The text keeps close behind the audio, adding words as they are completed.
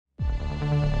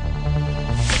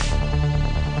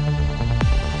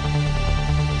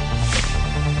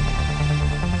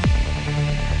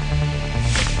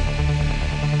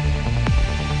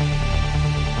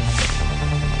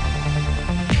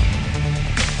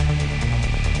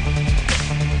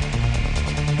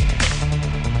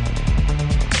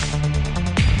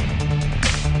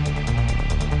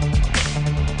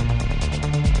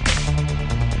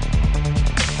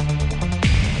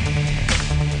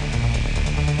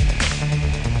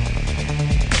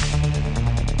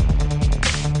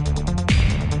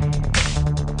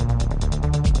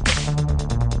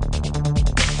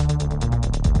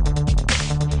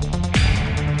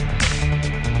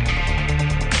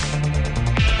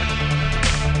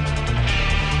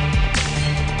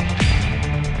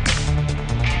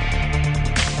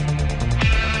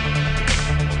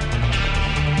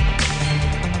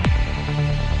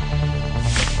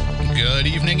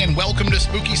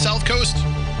spooky South Coast.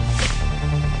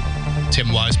 Tim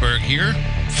Weisberg here.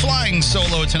 Flying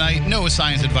solo tonight. No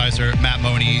science advisor, Matt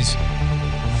Moniz.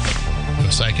 No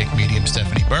psychic medium,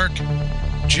 Stephanie Burke.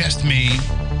 Just me.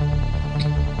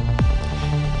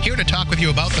 Here to talk with you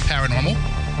about the paranormal.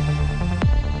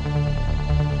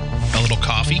 A little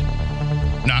coffee.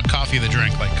 Not coffee the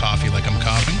drink, like coffee like I'm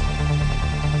coughing.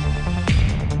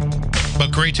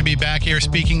 But great to be back here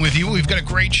speaking with you. We've got a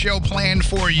great show planned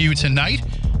for you tonight.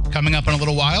 Coming up in a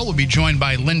little while, we'll be joined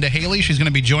by Linda Haley. She's going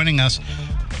to be joining us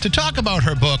to talk about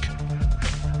her book,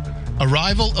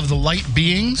 Arrival of the Light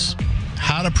Beings,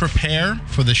 How to Prepare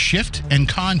for the Shift and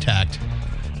Contact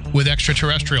with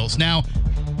Extraterrestrials. Now,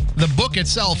 the book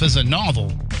itself is a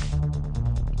novel,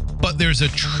 but there's a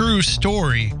true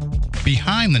story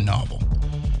behind the novel.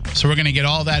 So we're going to get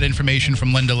all that information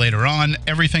from Linda later on,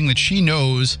 everything that she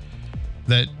knows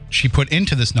that she put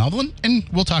into this novel, and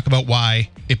we'll talk about why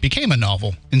it became a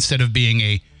novel instead of being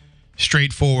a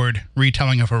straightforward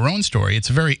retelling of her own story. It's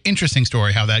a very interesting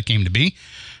story how that came to be,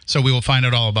 so we will find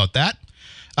out all about that.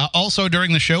 Also,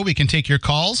 during the show, we can take your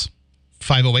calls,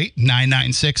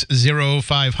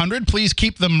 508-996-0500. Please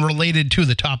keep them related to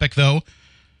the topic, though.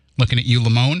 Looking at you,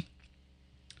 Lamone.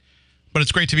 But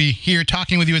it's great to be here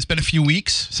talking with you. It's been a few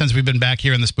weeks since we've been back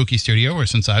here in the Spooky Studio, or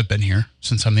since I've been here,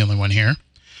 since I'm the only one here.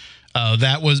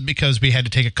 That was because we had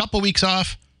to take a couple weeks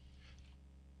off.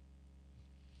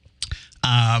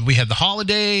 We had the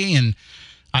holiday, and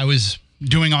I was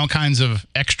doing all kinds of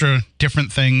extra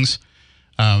different things.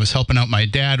 I was helping out my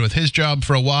dad with his job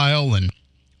for a while, and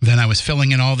then I was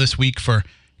filling in all this week for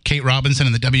Kate Robinson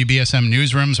in the WBSM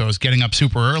newsroom, so I was getting up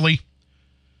super early.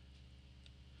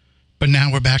 But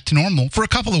now we're back to normal for a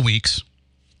couple of weeks,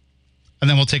 and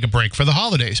then we'll take a break for the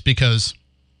holidays because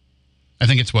I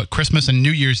think it's Christmas and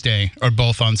New Year's Day are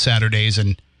both on Saturdays,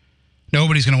 and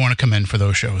nobody's going to want to come in for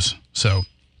those shows. So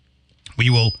we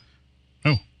will,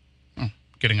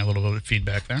 getting a little bit of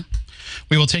feedback there.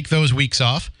 We will take those weeks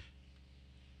off,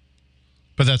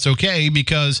 but that's okay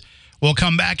because we'll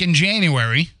come back in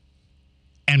January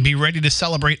and be ready to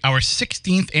celebrate our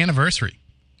 16th anniversary.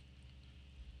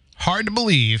 Hard to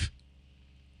believe,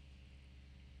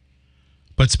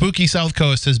 but Spooky South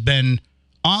Coast has been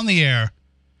on the air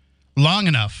long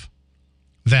enough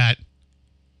that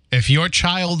if your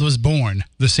child was born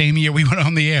the same year we went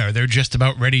on the air, they're just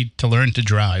about ready to learn to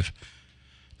drive.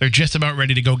 They're just about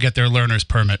ready to go get their learner's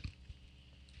permit.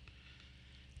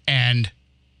 And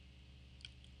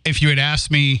if you had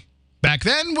asked me back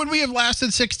then, would we have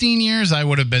lasted 16 years? I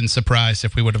would have been surprised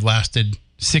if we would have lasted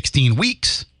 16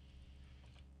 weeks.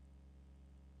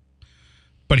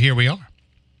 But here we are.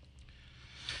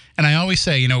 And I always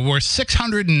say, we're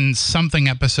 600 and something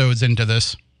episodes into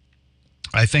this.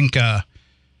 I think I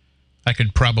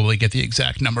could probably get the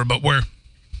exact number, but I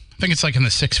think it's like in the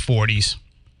 640s.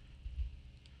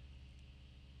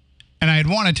 And I had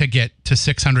wanted to get to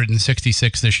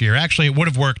 666 this year. Actually, it would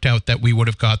have worked out that we would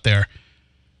have got there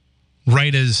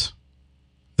right as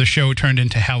the show turned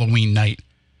into Halloween night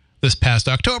this past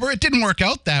October. It didn't work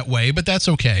out that way, but that's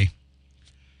okay,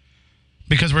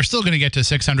 because we're still going to get to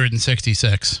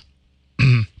 666.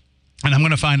 And I'm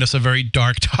going to find us a very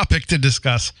dark topic to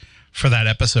discuss for that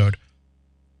episode.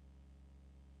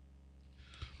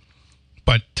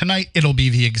 But tonight, it'll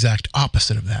be the exact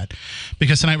opposite of that,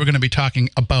 because tonight we're going to be talking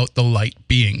about the light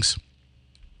beings.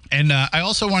 And I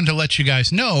also wanted to let you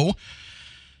guys know,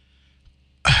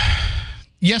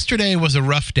 yesterday was a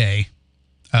rough day.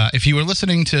 If you were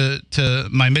listening to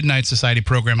my Midnight Society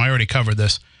program, I already covered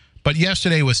this, but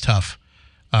yesterday was tough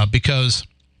because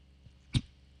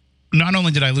not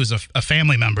only did I lose a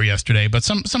family member yesterday, but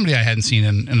somebody I hadn't seen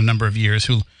in a number of years,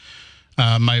 who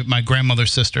my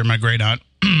grandmother's sister, my great aunt.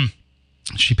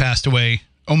 She passed away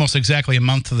almost exactly a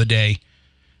month to the day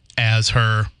as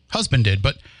her husband did.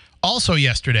 But also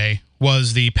yesterday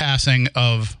was the passing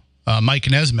of Mike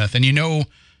Nesmith. And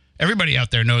everybody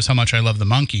out there knows how much I love the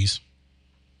Monkees.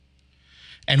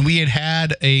 And we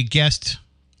had a guest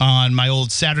on my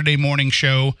old Saturday morning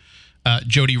show,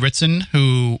 Jody Ritson,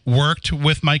 who worked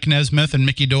with Mike Nesmith and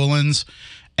Mickey Dolenz.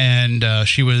 And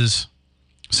she was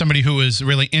somebody who was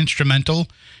really instrumental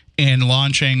in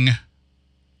launching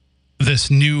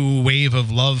this new wave of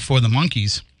love for the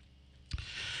Monkees.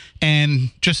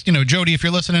 And just, Jody, if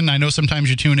you're listening, I know sometimes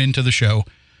you tune into the show.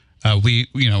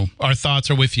 Our thoughts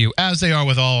are with you, as they are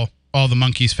with all the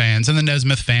Monkees fans and the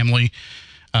Nesmith family.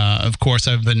 Of course,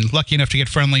 I've been lucky enough to get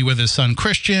friendly with his son,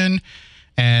 Christian,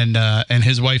 and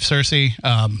his wife, Cersei,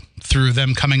 through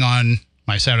them coming on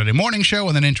my Saturday morning show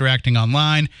and then interacting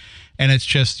online. And it's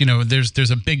just,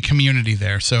 there's a big community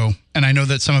there. So, and I know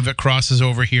that some of it crosses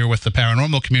over here with the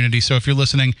paranormal community. So if you're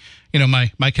listening,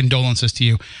 my condolences to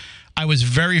you. I was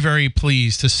very, very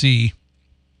pleased to see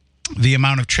the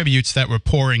amount of tributes that were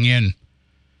pouring in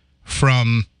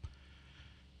from,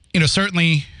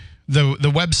 certainly the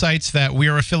websites that we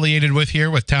are affiliated with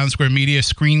here with Town Square Media,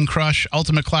 Screen Crush,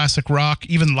 Ultimate Classic Rock,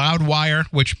 even Loudwire,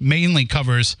 which mainly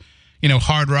covers,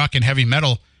 hard rock and heavy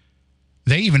metal.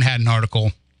 They even had an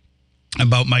article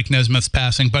about Mike Nesmith's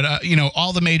passing. But,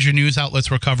 all the major news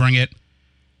outlets were covering it.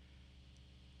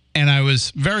 And I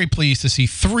was very pleased to see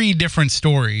 3 different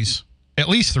stories, at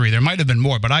least 3. There might have been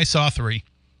more, but I saw 3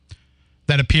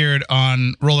 that appeared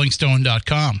on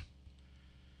RollingStone.com.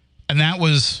 And that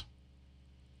was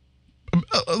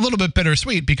a little bit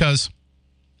bittersweet because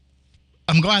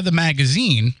I'm glad the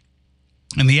magazine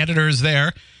and the editors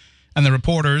there and the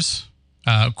reporters,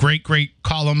 great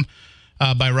column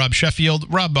by Rob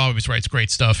Sheffield. Rob always writes great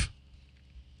stuff.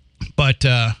 But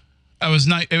it was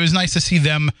nice to see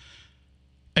them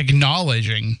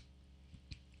acknowledging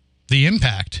the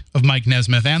impact of Mike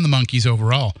Nesmith and the Monkees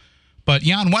overall. But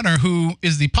Jan Wenner, who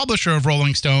is the publisher of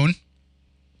Rolling Stone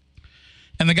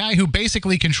and the guy who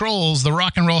basically controls the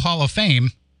Rock and Roll Hall of Fame,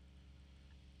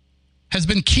 has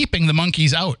been keeping the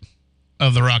Monkees out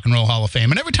of the Rock and Roll Hall of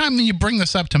Fame. And every time you bring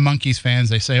this up to Monkees fans,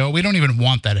 they say, we don't even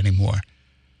want that anymore.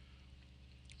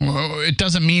 Well, it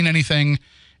doesn't mean anything.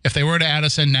 If they were to add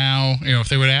us in now, if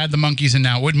they were to add the Monkees in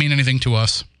now, it wouldn't mean anything to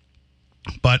us.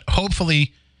 But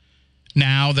hopefully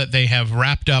now that they have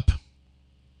wrapped up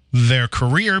their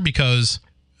career, because,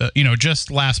 just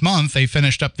last month they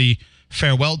finished up the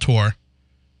farewell tour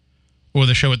or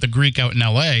the show at the Greek out in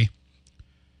L.A.,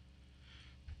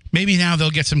 maybe now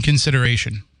they'll get some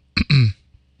consideration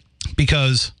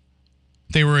because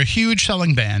they were a huge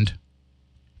selling band.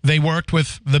 They worked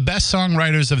with the best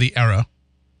songwriters of the era,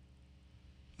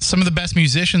 some of the best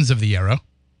musicians of the era.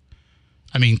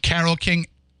 I mean, Carole King,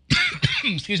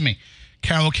 excuse me,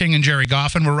 Carole King and Jerry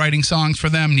Goffin were writing songs for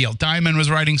them. Neil Diamond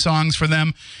was writing songs for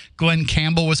them. Glenn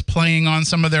Campbell was playing on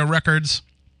some of their records.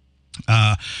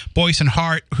 Boyce and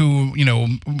Hart, who,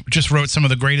 just wrote some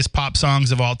of the greatest pop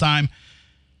songs of all time.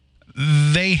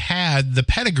 They had the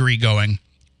pedigree going.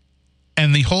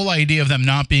 And the whole idea of them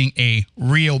not being a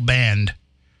real band,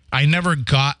 I never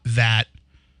got that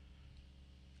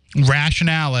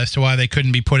rationale as to why they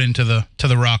couldn't be put into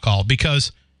the Rock Hall.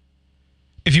 Because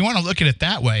if you want to look at it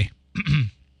that way,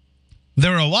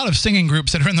 there are a lot of singing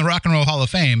groups that are in the Rock and Roll Hall of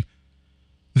Fame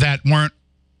that weren't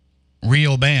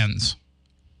real bands.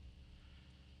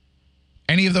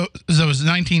 Any of those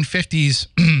 1950s,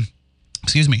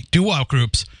 excuse me, doo-wop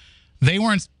groups, they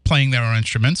weren't playing their own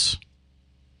instruments.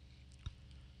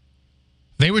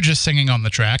 They were just singing on the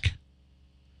track.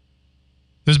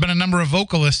 There's been a number of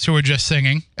vocalists who are just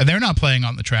singing, and they're not playing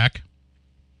on the track.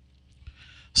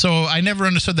 So I never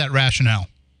understood that rationale.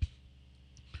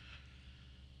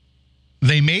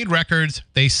 They made records,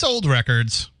 they sold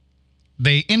records,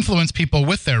 they influenced people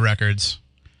with their records,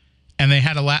 and they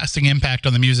had a lasting impact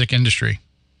on the music industry.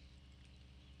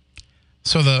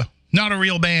 So the not a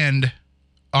real band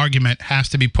argument has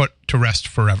to be put to rest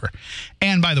forever.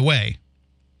 And by the way,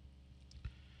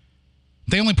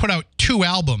 they only put out 2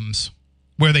 albums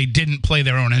where they didn't play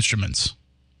their own instruments.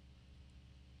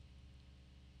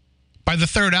 By the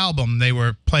 3rd album, they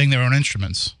were playing their own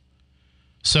instruments.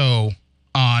 So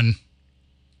on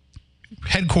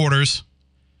Headquarters,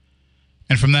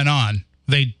 and from then on,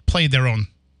 they played their own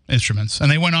instruments.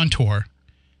 And they went on tour,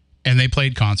 and they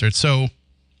played concerts. So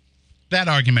that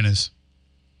argument is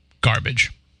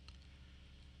garbage.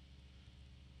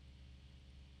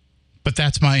 But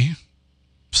that's my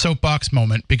soapbox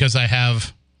moment, because I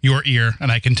have your ear,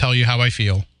 and I can tell you how I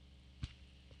feel.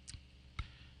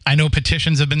 I know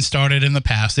petitions have been started in the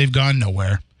past. They've gone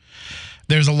nowhere.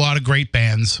 There's a lot of great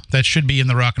bands that should be in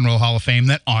the Rock and Roll Hall of Fame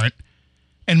that aren't.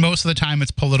 And most of the time,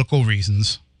 it's political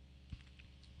reasons.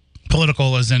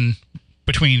 Political as in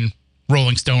between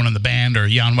Rolling Stone and the band, or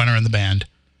Jan Wenner and the band.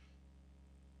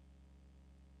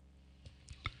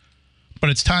 But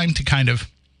it's time to kind of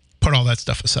put all that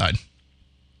stuff aside.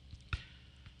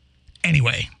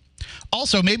 Anyway,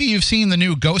 also, maybe you've seen the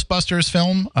new Ghostbusters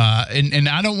film, and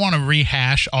I don't want to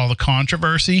rehash all the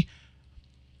controversy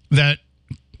that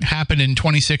happened in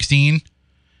 2016.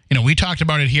 We talked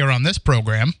about it here on this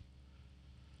program,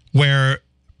 where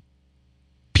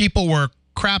people were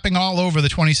crapping all over the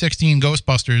 2016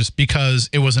 Ghostbusters because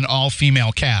it was an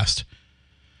all-female cast.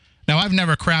 Now, I've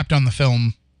never crapped on the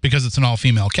film because it's an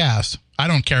all-female cast. I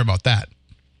don't care about that.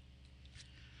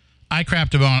 I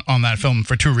crapped on that film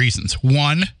for 2 reasons.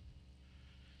 One,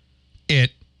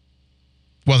 it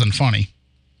wasn't funny.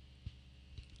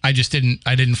 I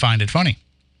didn't find it funny.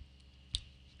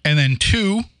 And then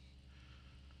 2,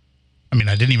 I mean,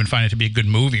 I didn't even find it to be a good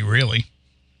movie, really.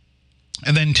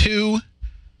 And then 2,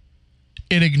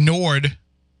 it ignored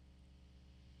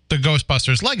the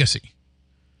Ghostbusters legacy.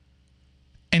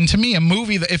 And to me, a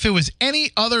movie that, if it was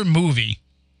any other movie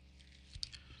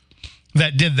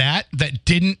that did that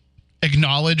didn't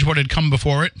acknowledge what had come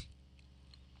before it,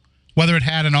 whether it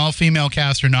had an all-female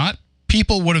cast or not,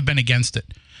 people would have been against it.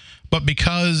 But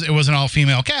because it was an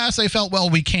all-female cast, they felt, well,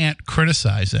 we can't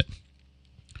criticize it.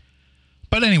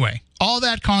 But anyway, all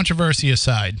that controversy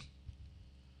aside,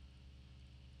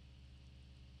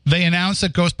 they announced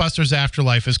that Ghostbusters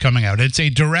Afterlife is coming out. It's a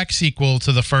direct sequel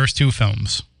to the first 2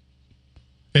 films.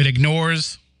 It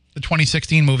ignores the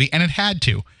 2016 movie, and it had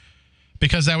to,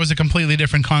 because that was a completely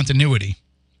different continuity.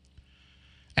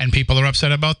 And people are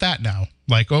upset about that now.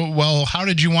 Like, oh, well, how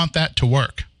did you want that to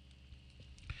work?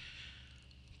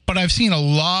 But I've seen a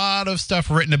lot of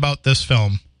stuff written about this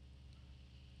film,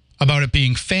 about it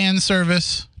being fan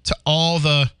service to all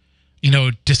the,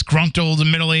 disgruntled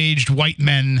middle-aged white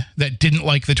men that didn't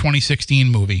like the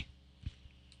 2016 movie.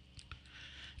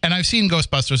 And I've seen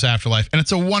Ghostbusters Afterlife, and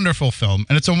it's a wonderful film,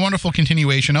 and it's a wonderful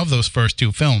continuation of those first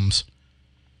 2 films.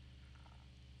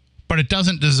 But it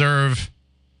doesn't deserve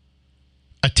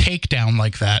a takedown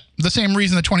like that. The same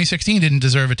reason the 2016 didn't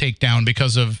deserve a takedown,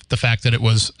 because of the fact that it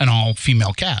was an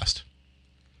all-female cast.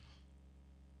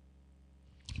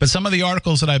 But some of the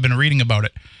articles that I've been reading about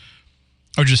it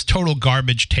are just total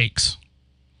garbage takes.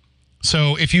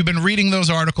 So if you've been reading those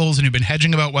articles and you've been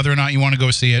hedging about whether or not you want to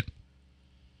go see it,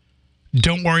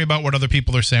 don't worry about what other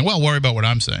people are saying. Well, worry about what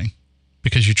I'm saying,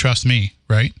 because you trust me,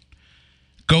 right?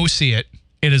 Go see it.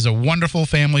 It is a wonderful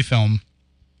family film.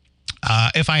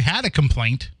 If I had a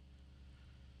complaint,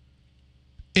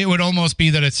 it would almost be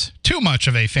that it's too much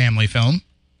of a family film.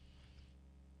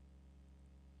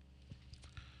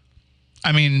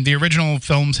 I mean, the original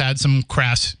films had some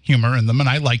crass humor in them, and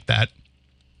I like that.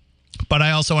 But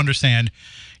I also understand,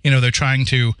 they're trying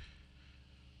to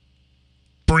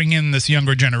bring in this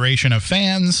younger generation of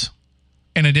fans,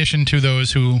 in addition to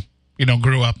those who,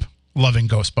 grew up loving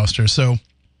Ghostbusters. So,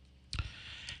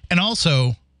 and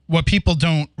also, what people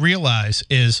don't realize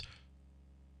is,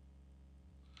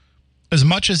 as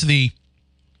much as the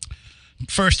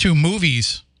first 2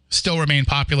 movies still remain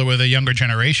popular with a younger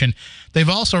generation, they've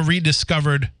also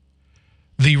rediscovered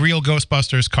the real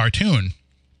Ghostbusters cartoon,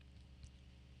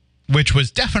 which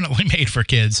was definitely made for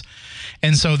kids.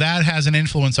 And so that has an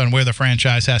influence on where the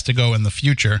franchise has to go in the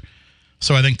future.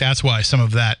 So I think that's why some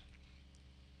of that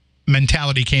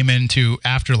mentality came into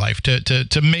Afterlife,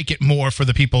 to make it more for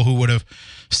the people who would have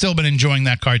still been enjoying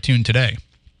that cartoon today.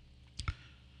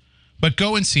 But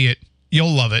go and see it.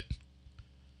 You'll love it.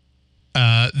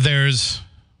 I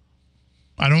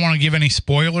don't want to give any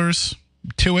spoilers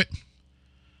to it,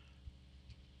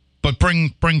 but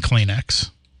bring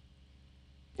Kleenex.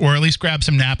 Or at least grab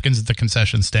some napkins at the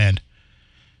concession stand,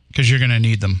 because you're going to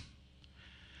need them.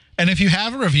 And if you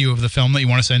have a review of the film that you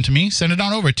want to send to me, send it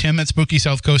on over,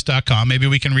 tim@spookysouthcoast.com. Maybe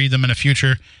we can read them in a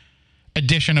future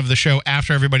edition of the show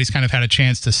after everybody's kind of had a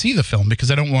chance to see the film,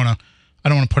 because I don't want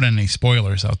to put any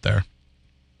spoilers out there.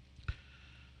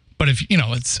 But if,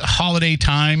 it's a holiday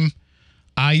time,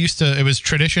 it was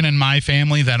tradition in my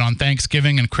family that on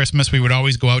Thanksgiving and Christmas, we would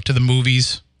always go out to the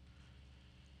movies.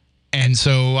 And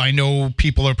so I know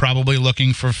people are probably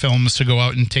looking for films to go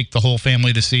out and take the whole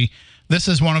family to see. This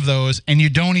is one of those, and you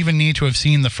don't even need to have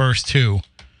seen the first 2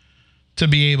 to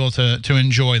be able to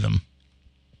enjoy them.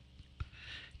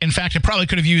 In fact, it probably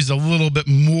could have used a little bit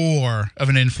more of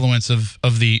an influence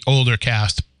of the older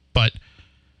cast, but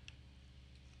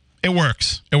it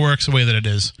works. It works the way that it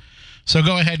is. So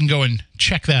go ahead and go and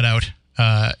check that out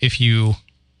if you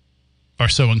are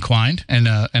so inclined. And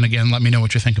again, let me know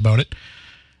what you think about it.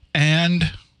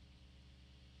 And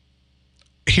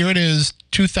here it is,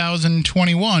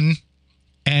 2021,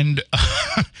 and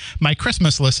my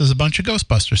Christmas list is a bunch of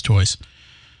Ghostbusters toys,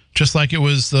 just like it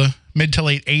was the mid to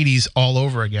late 80s all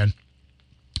over again.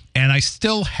 And I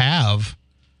still have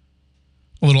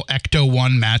a little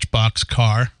Ecto-1 Matchbox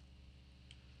car.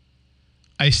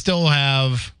 I still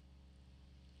have,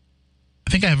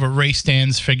 I think I have a Ray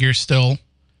Stantz figure still.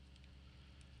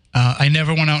 I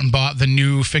never went out and bought the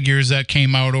new figures that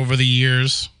came out over the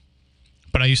years,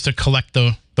 but I used to collect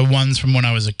the ones from when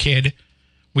I was a kid.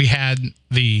 We had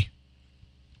the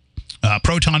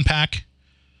Proton Pack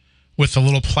with the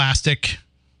little plastic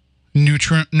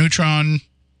neutron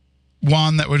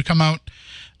wand that would come out,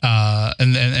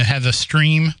 and it had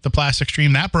the plastic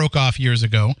stream. That broke off years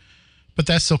ago, but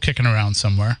that's still kicking around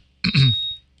somewhere.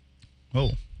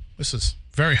 Oh, this is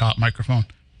very hot microphone.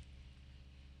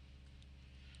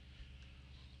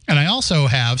 And I also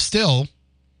have still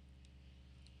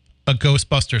a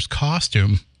Ghostbusters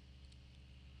costume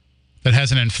that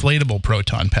has an inflatable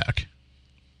proton pack.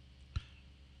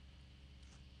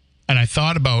 And I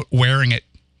thought about wearing it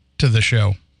to the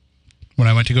show. When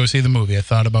I went to go see the movie, I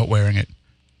thought about wearing it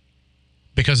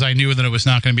because I knew that it was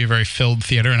not going to be a very filled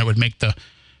theater and it would make the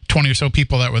 20 or so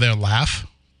people that were there laugh.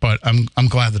 But I'm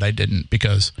glad that I didn't,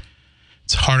 because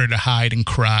it's harder to hide and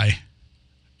cry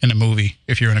in a movie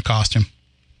if you're in a costume.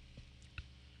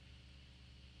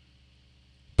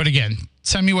 But again,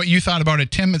 send me what you thought about it,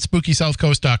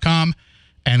 tim@SpookySouthCoast.com,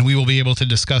 and we will be able to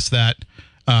discuss that.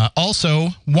 Also,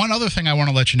 one other thing I want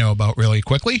to let you know about really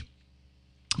quickly.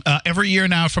 Every year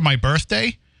now for my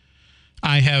birthday,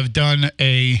 I have done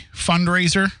a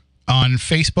fundraiser on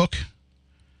Facebook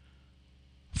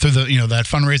through the, that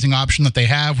fundraising option that they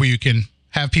have where you can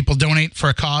have people donate for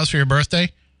a cause for your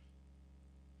birthday.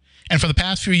 And for the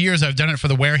past few years, I've done it for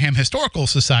the Wareham Historical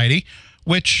Society,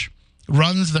 which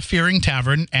runs the Fearing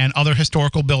Tavern and other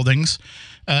historical buildings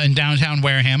in downtown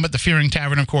Wareham. But the Fearing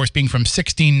Tavern, of course, being from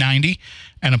 1690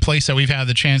 and a place that we've had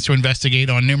the chance to investigate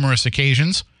on numerous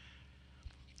occasions.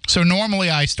 So normally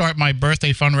I start my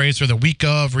birthday fundraiser the week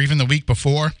of or even the week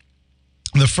before.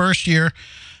 The first year,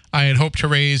 I had hoped to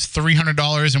raise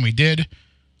 $300, and we did.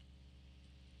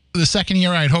 The second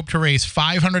year, I had hoped to raise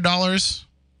 $500,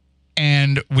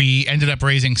 and we ended up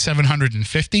raising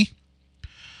 $750.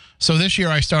 So this year,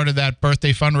 I started that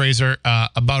birthday fundraiser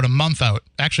about a month out,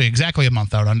 actually exactly a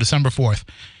month out, on December 4th,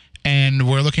 and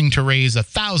we're looking to raise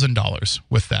 $1,000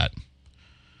 with that.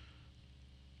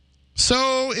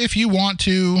 So if you want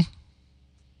to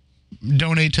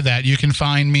donate to that, you can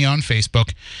find me on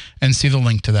Facebook and see the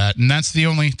link to that. And that's the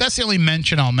only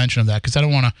mention I'll mention of that, because I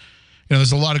don't want to,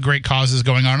 there's a lot of great causes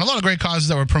going on, a lot of great causes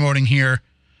that we're promoting here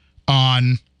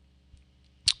on,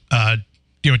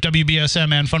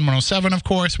 WBSM and Fun 107, of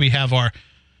course. We have our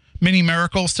mini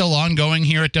miracle still ongoing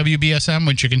here at WBSM,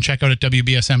 which you can check out at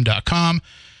WBSM.com.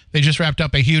 They just wrapped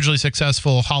up a hugely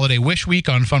successful holiday wish week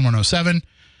on Fun 107.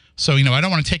 So, I don't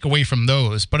want to take away from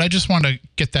those, but I just want to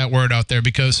get that word out there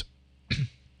because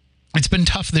it's been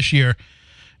tough this year.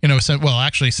 Since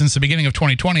the beginning of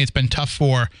 2020, it's been tough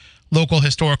for local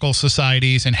historical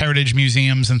societies and heritage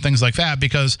museums and things like that,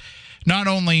 because not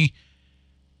only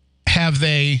have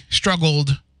they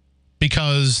struggled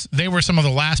because they were some of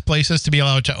the last places to be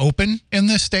allowed to open in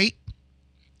this state.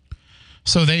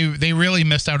 So they really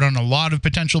missed out on a lot of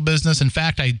potential business. In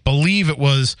fact, I believe it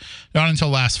was not until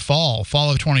last fall of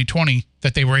 2020,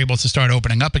 that they were able to start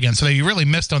opening up again. So they really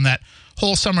missed on that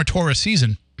whole summer tourist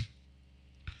season.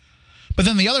 But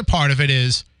then the other part of it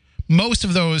is most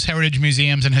of those heritage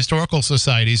museums and historical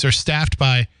societies are staffed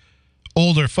by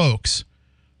older folks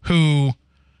who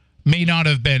may not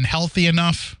have been healthy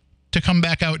enough to come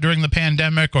back out during the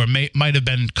pandemic, or might have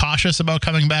been cautious about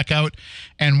coming back out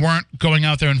and weren't going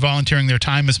out there and volunteering their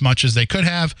time as much as they could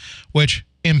have, which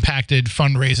impacted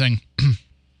fundraising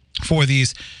for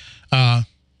these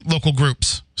local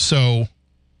groups. So,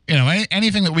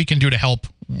 anything that we can do to help,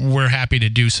 we're happy to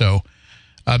do so.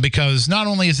 Because not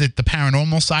only is it the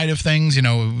paranormal side of things,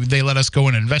 they let us go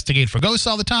and investigate for ghosts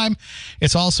all the time.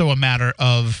 It's also a matter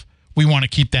of we want to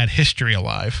keep that history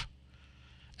alive.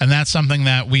 And that's something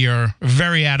that we are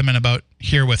very adamant about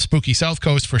here with Spooky South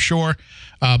Coast for sure.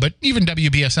 But even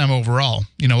WBSM overall,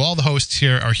 all the hosts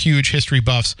here are huge history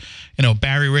buffs.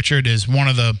 Barry Richard is one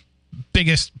of the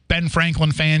biggest Ben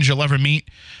Franklin fans you'll ever meet.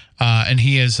 And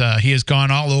he has gone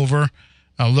all over.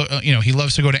 He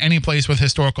loves to go to any place with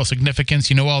historical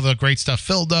significance. All the great stuff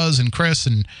Phil does, and Chris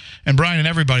and Brian and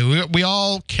everybody. We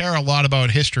all care a lot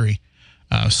about history.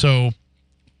 So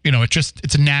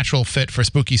it's a natural fit for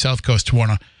Spooky South Coast to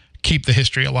want to keep the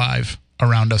history alive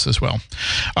around us as well.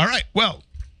 All right. Well,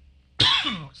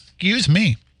 excuse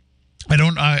me.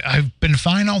 I've been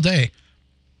fine all day.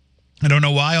 I don't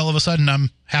know why all of a sudden I'm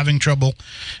having trouble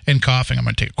and coughing. I'm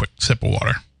going to take a quick sip of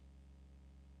water.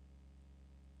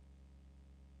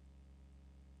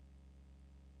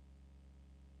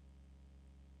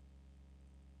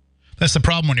 That's the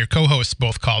problem when your co-hosts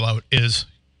both call out, is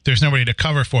there's nobody to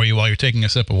cover for you while you're taking a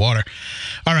sip of water.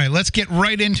 All right, let's get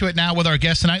right into it now with our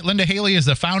guest tonight. Linda Haley is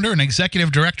the founder and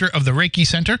executive director of the Reiki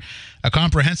Center, a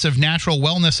comprehensive natural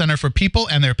wellness center for people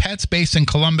and their pets based in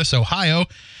Columbus, Ohio.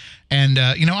 And,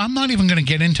 I'm not even going to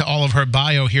get into all of her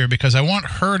bio here because I want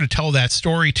her to tell that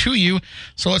story to you.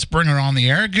 So let's bring her on the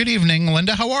air. Good evening,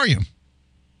 Linda. How are you?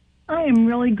 I am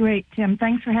really great, Tim.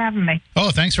 Thanks for having me.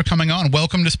 Oh, thanks for coming on.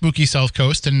 Welcome to Spooky South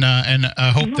Coast, and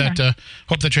hope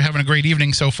that you're having a great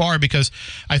evening so far, because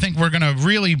I think we're going to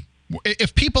really,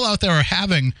 if people out there are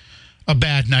having a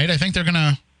bad night, I think they're going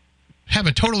to have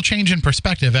a total change in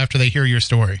perspective after they hear your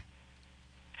story.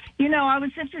 You know, I was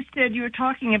interested. You were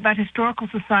talking about historical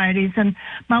societies, and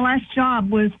my last job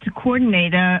was to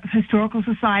coordinate a historical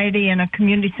society in a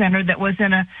community center that was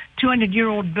in a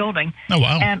 200-year-old building. Oh,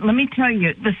 wow. And let me tell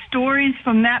you, the stories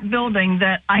from that building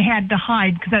that I had to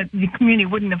hide because the community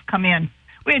wouldn't have come in.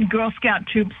 We had Girl Scout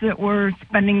troops that were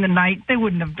spending the night. They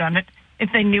wouldn't have done it if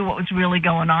they knew what was really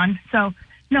going on. So,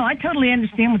 no, I totally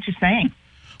understand what you're saying.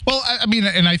 Well, I mean,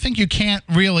 and I think you can't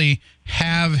really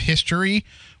have history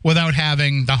without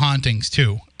having the hauntings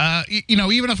too. You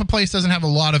know, even if a place doesn't have a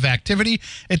lot of activity,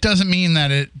 it doesn't mean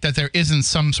that there isn't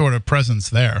some sort of presence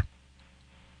there.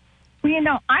 Well, you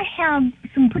know, I have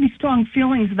some pretty strong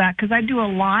feelings of that because I do a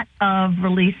lot of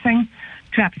releasing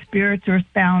trapped spirits,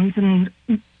 earthbounds,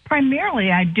 and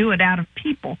primarily I do it out of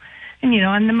people. And, you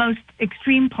know, in the most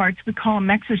extreme parts, we call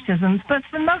them exorcisms. But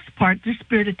for the most part, they're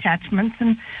spirit attachments.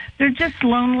 And they're just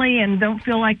lonely and don't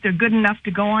feel like they're good enough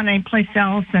to go on anyplace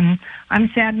else. And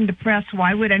I'm sad and depressed.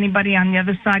 Why would anybody on the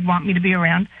other side want me to be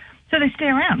around? So they stay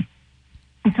around.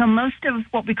 And so most of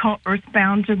what we call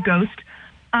earthbounds or ghosts,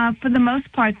 for the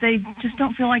most part, they just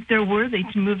don't feel like they're worthy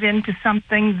to move into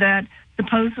something that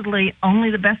supposedly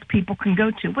only the best people can go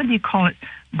to. Whether you call it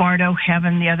Bardo,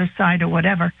 heaven, the other side, or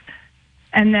whatever.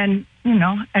 And then, you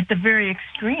know, at the very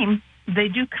extreme, they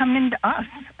do come into us,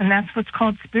 and that's what's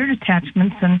called spirit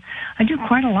attachments. And I do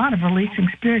quite a lot of releasing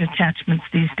spirit attachments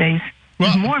these days.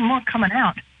 There's more and more coming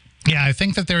out. Yeah, I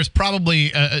think that there's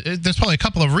probably a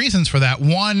couple of reasons for that.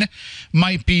 One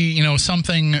might be, you know,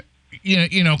 something,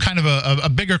 you know, kind of a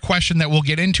bigger question that we'll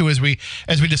get into as we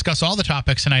discuss all the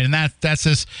topics tonight, and that's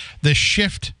this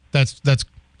shift that's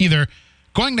either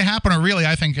going to happen, or really,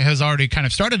 I think, has already kind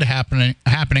of started to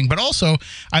happening. But also,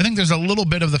 I think there's a little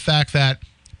bit of the fact that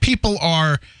people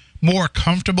are more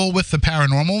comfortable with the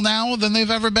paranormal now than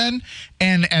they've ever been,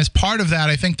 and as part of that,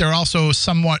 I think they're also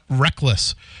somewhat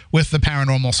reckless with the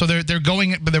paranormal. So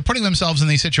they're putting themselves in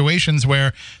these situations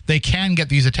where they can get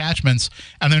these attachments,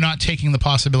 and they're not taking the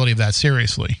possibility of that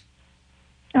seriously.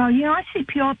 Oh, you know, I see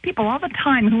people all the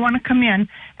time who want to come in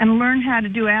and learn how to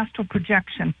do astral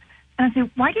projection. And I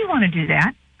say, why do you want to do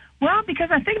that? Well,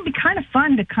 because I think it'd be kind of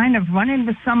fun to kind of run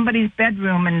into somebody's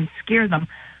bedroom and scare them.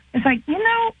 It's like, you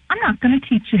know, I'm not going to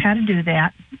teach you how to do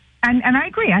that. And I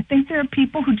agree. I think there are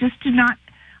people who just do not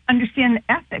understand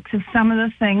the ethics of some of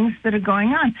the things that are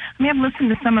going on. I mean, I've listened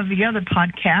to some of the other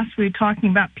podcasts where you're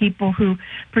talking about people who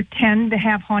pretend to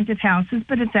have haunted houses,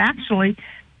 but it's actually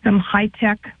some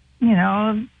high-tech, you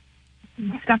know,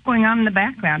 stuff going on in the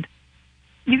background.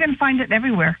 You can find it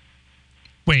everywhere.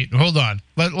 Wait, hold on.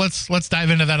 Let's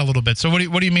dive into that a little bit. So what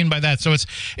do you mean by that? So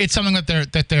it's something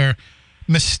that they're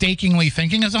mistakenly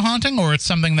thinking as a haunting, or it's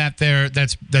something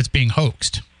that's being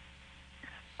hoaxed?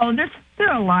 Oh, there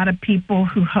are a lot of people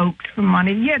who hoax for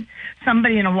money. You had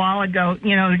somebody a while ago,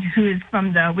 you know, who is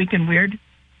from the Week in Weird,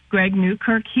 Greg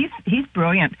Newkirk. He's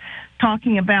brilliant,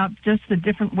 talking about just the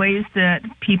different ways that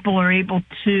people are able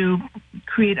to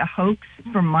create a hoax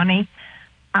for money.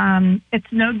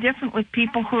 It's no different with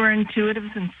people who are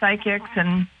intuitives and psychics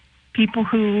and people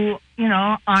who, you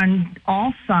know, on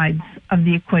all sides of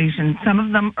the equation. Some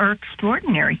of them are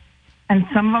extraordinary and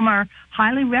some of them are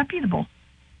highly reputable.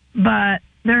 But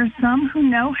there are some who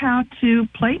know how to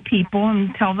play people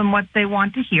and tell them what they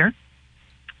want to hear.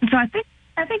 And so I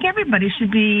think everybody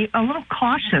should be a little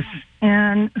cautious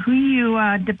in who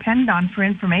you depend on for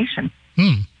information.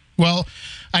 Well,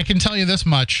 I can tell you this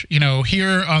much, you know,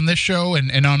 here on this show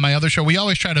and on my other show, we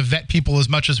always try to vet people as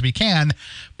much as we can.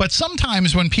 But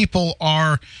sometimes when people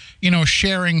are, you know,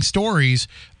 sharing stories,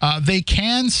 they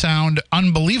can sound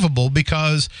unbelievable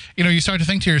because, you know, you start to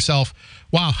think to yourself,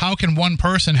 wow, how can one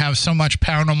person have so much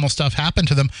paranormal stuff happen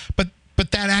to them? But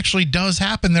that actually does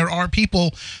happen. There are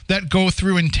people that go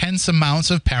through intense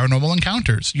amounts of paranormal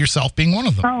encounters, yourself being one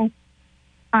of them. Oh.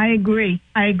 I agree.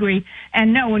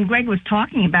 And no, when Greg was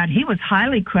talking about it, he was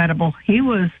highly credible. He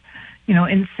was, you know,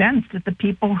 incensed at the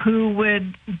people who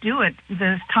would do it,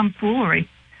 this tomfoolery.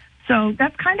 So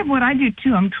that's kind of what I do,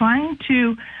 too. I'm trying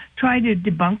to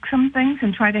debunk some things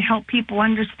and try to help people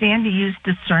understand to use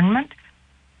discernment.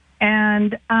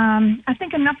 And I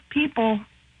think enough people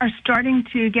are starting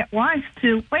to get wise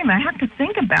to, wait a minute, I have to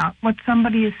think about what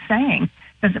somebody is saying.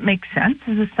 Does it make sense?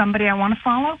 Is this somebody I want to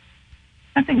follow?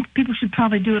 I think people should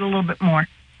probably do it a little bit more.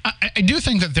 I do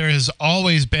think that there has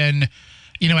always been,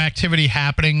 you know, activity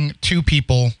happening to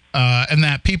people, and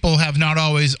that people have not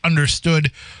always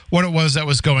understood what it was that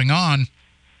was going on.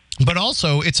 But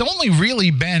also, it's only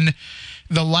really been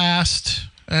the last,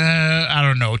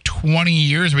 20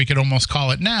 years, we could almost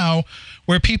call it now,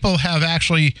 where people have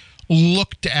actually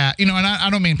looked at, and I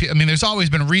don't mean, there's always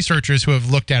been researchers who have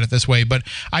looked at it this way, but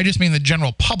I just mean the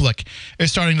general public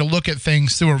is starting to look at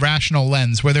things through a rational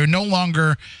lens where they're no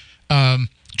longer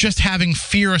just having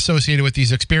fear associated with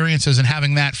these experiences and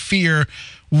having that fear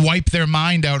wipe their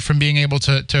mind out from being able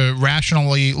to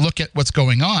rationally look at what's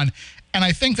going on. And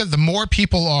I think that the more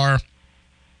people are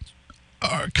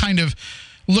kind of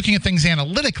looking at things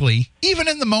analytically, even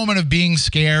in the moment of being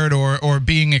scared or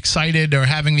being excited or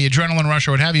having the adrenaline rush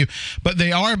or what have you, but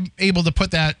they are able to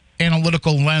put that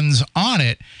analytical lens on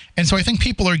it. And so I think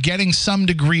people are getting some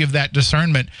degree of that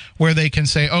discernment where they can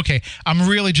say, okay, I'm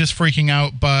really just freaking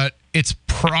out, but it's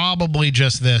probably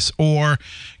just this. Or,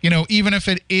 even if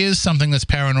it is something that's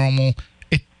paranormal,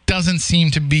 it doesn't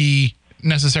seem to be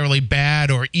necessarily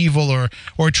bad or evil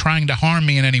or trying to harm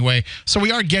me in any way. So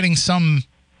we are getting some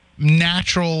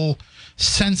natural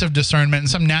sense of discernment and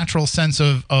some natural sense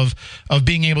of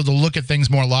being able to look at things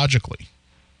more logically.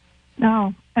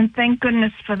 No, and thank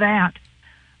goodness for that.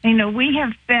 We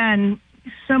have been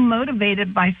so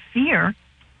motivated by fear,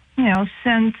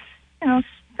 since,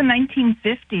 the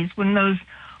 1950s when those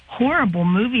horrible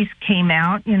movies came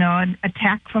out,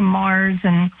 Attack from Mars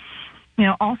and,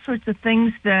 all sorts of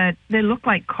things that they look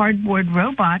like cardboard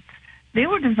robots. They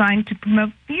were designed to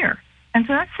promote fear. And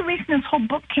so that's the reason this whole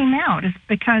book came out, is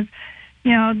because,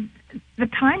 the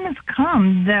time has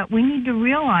come that we need to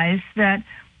realize that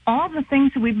all the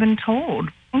things that we've been told,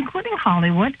 including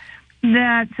Hollywood,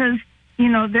 that says,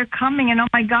 they're coming and, oh,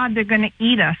 my God, they're going to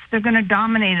eat us. They're going to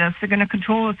dominate us. They're going to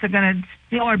control us. They're going to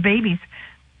steal our babies.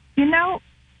 No,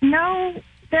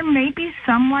 there may be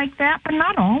some like that, but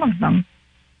not all of them.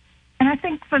 And I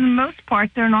think for the most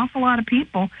part, there are an awful lot of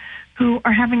people who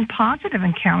are having positive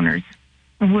encounters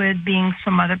with beings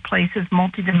from other places,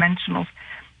 multidimensionals.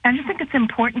 And I just think it's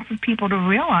important for people to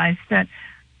realize that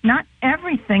not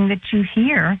everything that you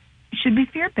hear should be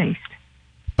fear-based.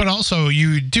 But also,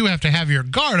 you do have to have your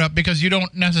guard up because you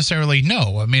don't necessarily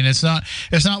know. It's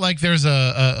not like there's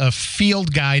a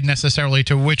field guide necessarily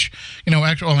to which,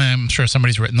 I'm sure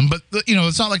somebody's written them, but,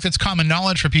 it's not like that's common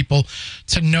knowledge for people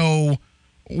to know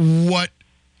what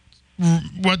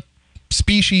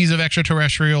species of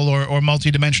extraterrestrial or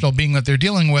multidimensional being that they're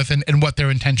dealing with and what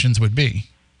their intentions would be.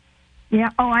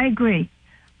 Yeah, I agree.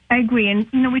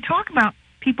 And, we talk about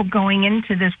people going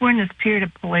into this. We're in this period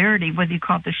of polarity, whether you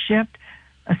call it the shift,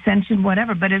 ascension,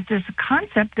 whatever, but there's a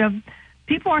concept of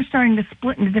people are starting to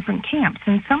split into different camps.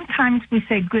 And sometimes we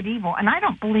say good, evil, and I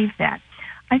don't believe that.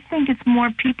 I think it's more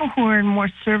people who are in more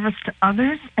service to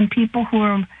others and people who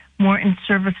are more in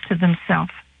service to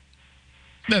themselves.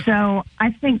 So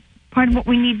I think part of what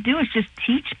we need to do is just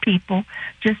teach people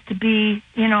just to be,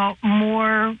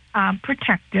 more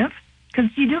protective, because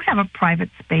you do have a private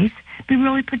space. Be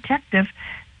really protective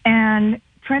and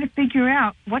try to figure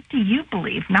out, what do you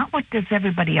believe, not what does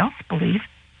everybody else believe.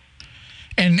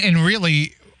 And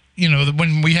really,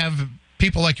 when we have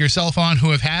people like yourself on who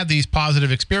have had these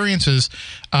positive experiences,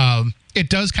 it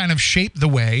does kind of shape the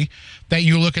way that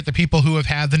you look at the people who have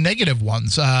had the negative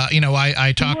ones.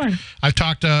 I've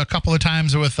talked a couple of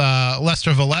times with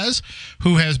Lester Velez,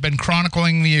 who has been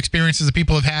chronicling the experiences that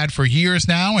people have had for years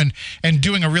now and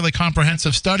doing a really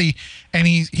comprehensive study. And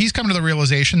he's come to the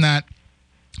realization that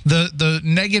the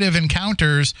negative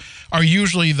encounters are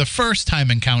usually the first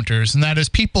time encounters, and that is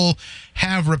people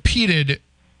have repeated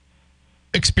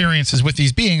experiences with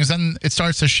these beings, then it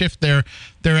starts to shift their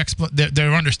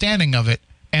understanding of it,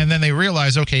 and then they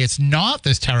realize, okay, it's not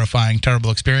this terrifying,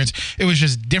 terrible experience. It was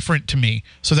just different to me,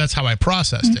 so that's how I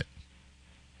processed it.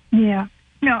 Yeah.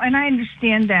 No, and I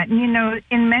understand that. And,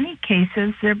 in many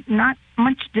cases, they're not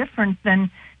much different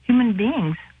than human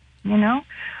beings.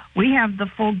 We have the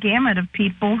full gamut of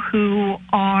people who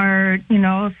are,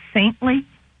 saintly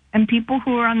and people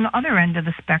who are on the other end of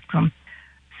the spectrum.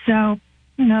 So,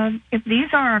 if these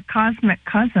are our cosmic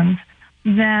cousins,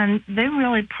 then they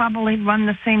really probably run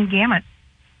the same gamut.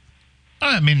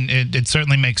 It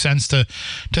certainly makes sense to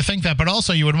think that, but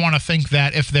also you would want to think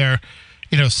that if they're,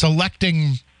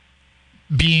 selecting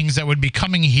beings that would be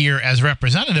coming here as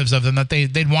representatives of them, that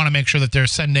they'd want to make sure that they're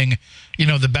sending,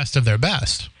 the best of their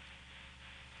best.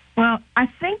 Well, I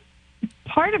think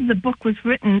part of the book was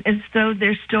written as though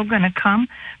they're still going to come,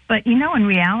 but, in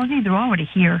reality, they're already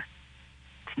here.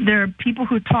 There are people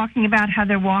who are talking about how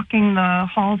they're walking the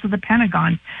halls of the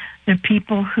Pentagon. There are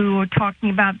people who are talking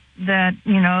about that,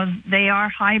 they are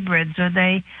hybrids or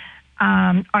they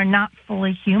are not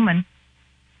fully human.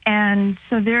 And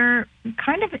so they're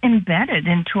kind of embedded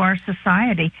into our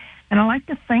society. And I like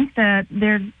to think that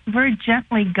they're very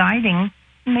gently guiding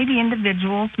maybe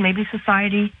individuals, maybe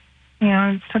society, in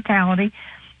its totality,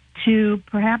 to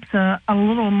perhaps a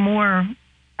little more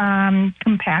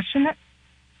compassionate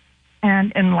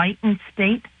and enlightened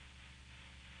state.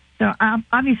 So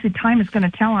obviously time is going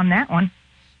to tell on that one.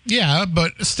 Yeah,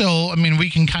 but still, I mean, we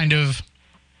can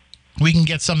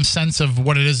get some sense of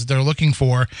what it is they're looking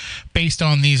for based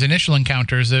on these initial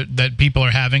encounters that people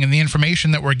are having and the information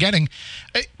that we're getting.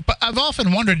 But I've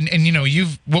often wondered, and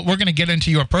we're going to get into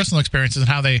your personal experiences and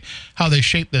how they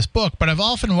shape this book, but I've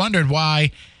often wondered why,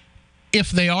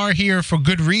 if they are here for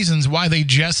good reasons, why they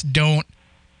just don't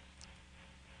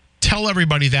tell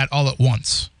everybody that all at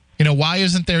once. Why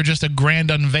isn't there just a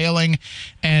grand unveiling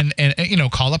and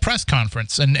call a press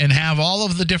conference and have all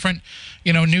of the different,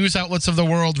 news outlets of the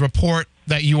world report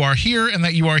that you are here and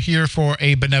that you are here for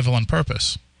a benevolent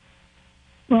purpose?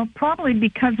 Well, probably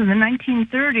because in the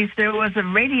 1930s, there was a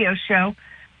radio show,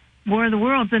 War of the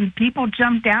Worlds, and people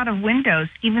jumped out of windows,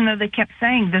 even though they kept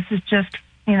saying this is just,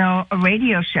 a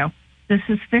radio show. This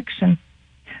is fiction.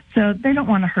 So they don't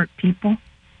want to hurt people.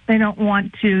 They don't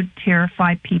want to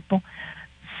terrify people.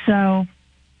 So,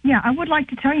 yeah, I would like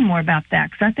to tell you more about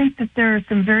that, because I think that there are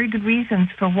some very good reasons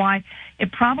for why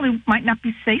it probably might not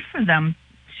be safe for them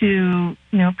to,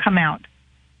 come out.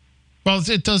 Well,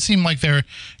 it does seem like they're,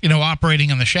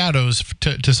 operating in the shadows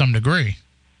to some degree.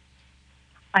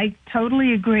 I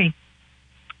totally agree.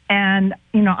 And,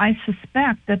 I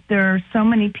suspect that there are so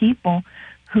many people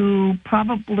who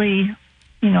probably,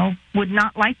 would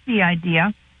not like the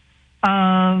idea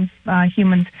of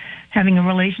humans having a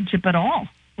relationship at all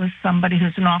with somebody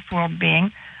who's an off-world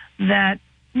being, that,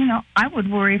 I would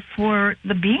worry for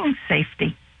the being's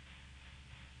safety.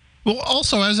 Well,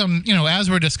 also, as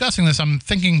we're discussing this, I'm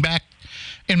thinking back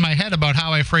in my head about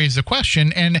how I phrased the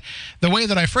question, and the way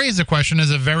that I phrased the question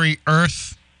is a very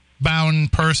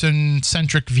earth-bound,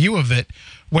 person-centric view of it,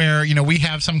 where, we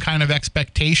have some kind of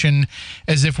expectation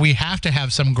as if we have to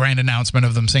have some grand announcement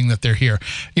of them saying that they're here.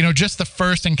 Just the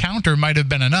first encounter might have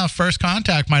been enough. First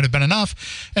contact might have been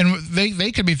enough. And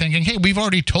they could be thinking, hey, we've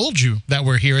already told you that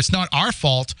we're here. It's not our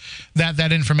fault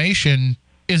that information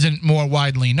isn't more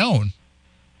widely known.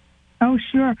 Oh,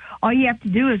 sure. All you have to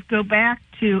do is go back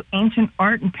to ancient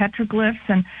art and petroglyphs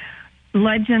and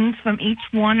legends from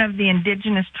each one of the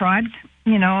indigenous tribes.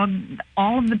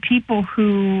 All of the people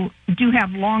who do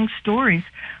have long stories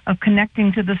of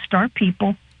connecting to the star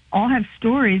people all have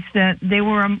stories that they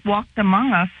were walked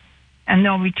among us and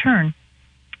they'll return.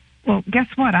 Well, guess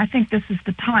what? I think this is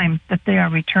the time that they are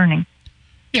returning.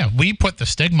 Yeah, we put the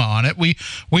stigma on it.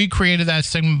 We created that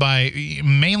stigma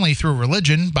mainly through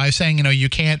religion, by saying, you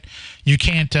can't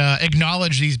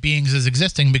acknowledge these beings as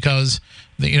existing because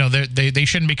they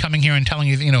shouldn't be coming here and telling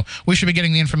you, we should be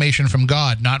getting the information from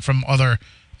God, not from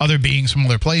other beings from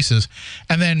other places.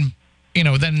 And then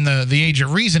then the age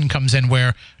of reason comes in,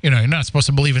 where you're not supposed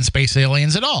to believe in space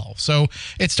aliens at all. So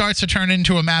it starts to turn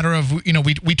into a matter of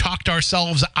we talked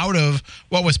ourselves out of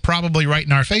what was probably right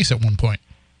in our face at one point.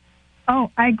 Oh,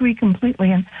 I agree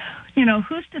completely. And,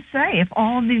 who's to say if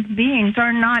all of these beings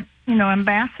are not,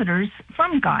 ambassadors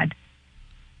from God?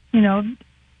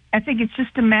 I think it's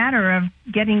just a matter of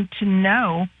getting to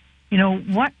know,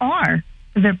 what are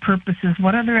their purposes,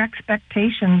 what are their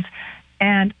expectations,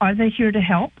 and are they here to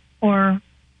help, or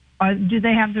do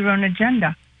they have their own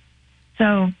agenda?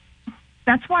 So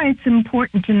that's why it's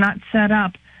important to not set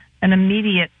up an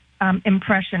immediate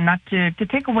impression, not to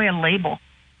take away a label.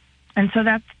 And so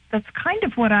that's kind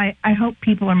of what I hope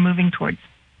people are moving towards.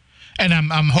 And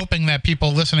I'm hoping that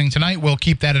people listening tonight will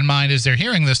keep that in mind as they're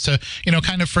hearing this, to,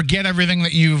 kind of forget everything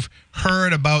that you've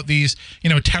heard about these,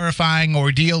 terrifying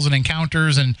ordeals and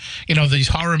encounters and, these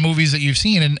horror movies that you've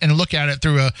seen, and look at it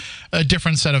through a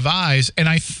different set of eyes. And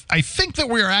I think that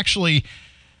we are actually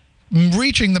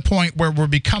reaching the point where we're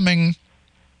becoming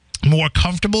more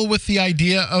comfortable with the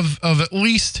idea of at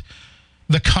least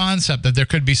the concept that there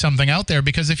could be something out there.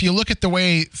 Because if you look at the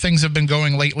way things have been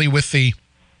going lately with the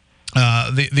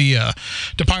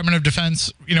Department of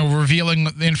Defense, revealing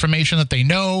the information that they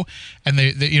know, and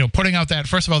they putting out that,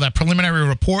 first of all, that preliminary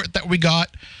report that we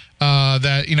got,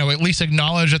 that, at least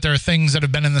acknowledge that there are things that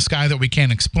have been in the sky that we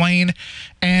can't explain.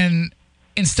 And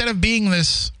instead of being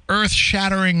this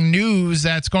earth-shattering news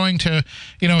that's going to,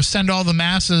 send all the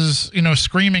masses,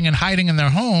 screaming and hiding in their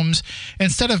homes,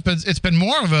 it's been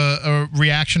more of a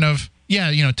reaction of,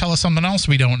 tell us something else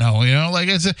we don't know, like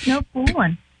it's no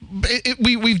fooling.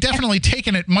 We've definitely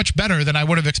taken it much better than I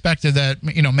would have expected that,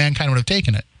 mankind would have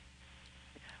taken it.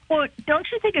 Well, don't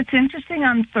you think it's interesting?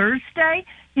 On Thursday,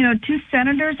 2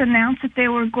 senators announced that they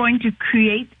were going to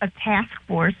create a task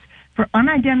force for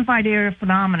unidentified aerial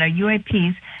phenomena,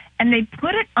 UAPs, and they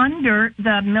put it under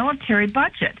the military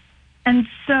budget. And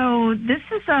so this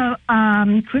is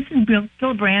Kristen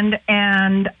Gillibrand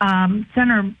and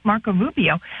Senator Marco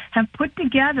Rubio have put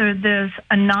together this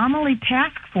anomaly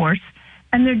task force,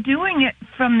 and they're doing it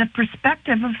from the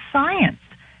perspective of science.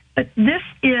 But this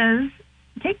is,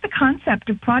 take the concept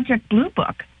of Project Blue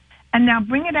Book and now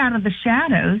bring it out of the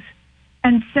shadows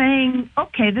and saying,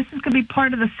 okay, this is going to be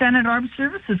part of the Senate Armed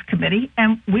Services Committee,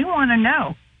 and we want to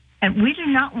know. And we do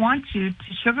not want you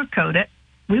to sugarcoat it.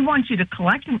 We want you to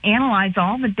collect and analyze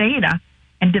all the data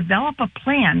and develop a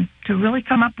plan to really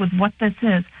come up with what this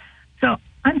is. So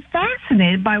I'm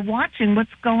fascinated by watching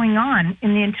what's going on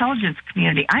in the intelligence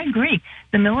community. I agree.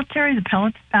 The military,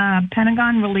 the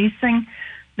Pentagon releasing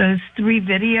those 3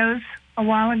 videos a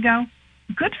while ago,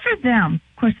 good for them.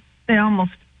 Of course, they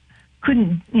almost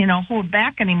couldn't, hold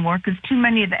back anymore because too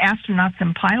many of the astronauts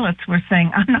and pilots were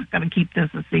saying, I'm not going to keep this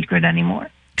a secret anymore.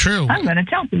 True. I'm going to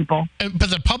tell people. But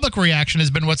the public reaction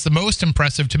has been what's the most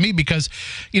impressive to me because,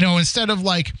 instead of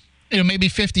maybe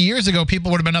 50 years ago, people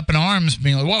would have been up in arms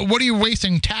being like, what are you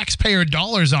wasting taxpayer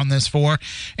dollars on this for?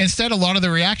 Instead, a lot of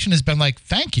the reaction has been like,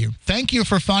 thank you. Thank you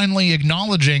for finally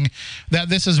acknowledging that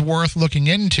this is worth looking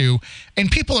into.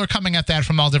 And people are coming at that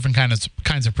from all different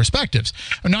kinds of perspectives.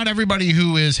 Not everybody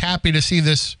who is happy to see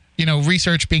this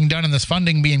research being done and this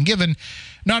funding being given,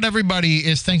 not everybody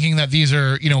is thinking that these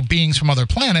are, beings from other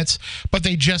planets, but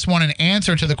they just want an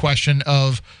answer to the question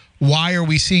of why are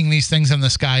we seeing these things in the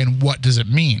sky and what does it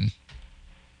mean?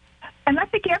 And I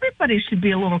think everybody should be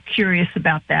a little curious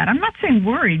about that. I'm not saying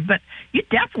worried, but you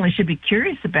definitely should be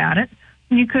curious about it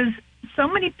because so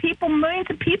many people, millions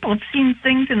of people have seen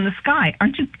things in the sky.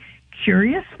 Aren't you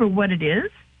curious for what it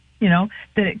is?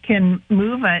 That it can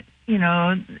move at,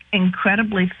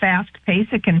 incredibly fast pace.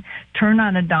 It can turn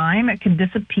on a dime. It can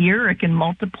disappear. It can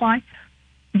multiply.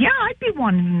 Yeah, I'd be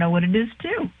wanting to know what it is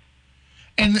too.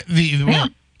 And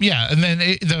and then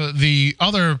the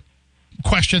other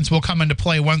questions will come into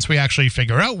play once we actually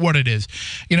figure out what it is.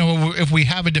 If we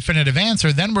have a definitive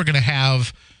answer, then we're going to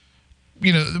have,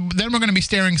 then we're going to be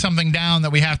staring something down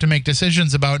that we have to make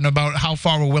decisions about and about how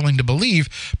far we're willing to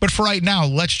believe. But for right now,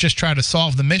 let's just try to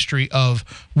solve the mystery of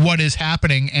what is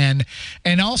happening. And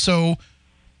also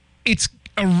it's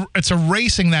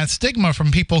erasing that stigma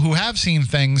from people who have seen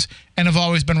things and have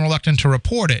always been reluctant to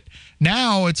report it.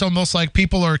 Now it's almost like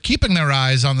people are keeping their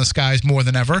eyes on the skies more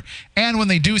than ever. And when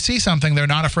they do see something, they're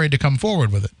not afraid to come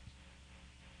forward with it.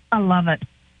 I love it.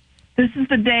 This is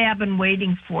the day I've been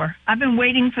waiting for. I've been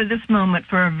waiting for this moment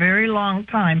for a very long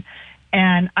time.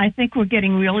 And I think we're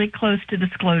getting really close to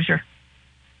disclosure.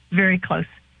 Very close.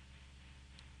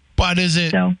 But is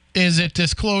it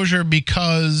disclosure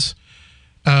because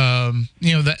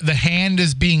the hand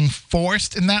is being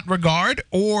forced in that regard,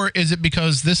 or is it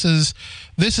because this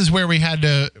is where we had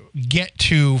to get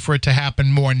to for it to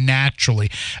happen more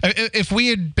naturally? If we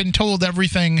had been told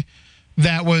everything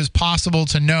that was possible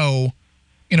to know,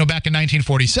 back in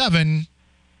 1947,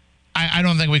 I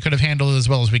don't think we could have handled it as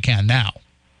well as we can now.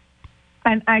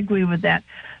 And I agree with that.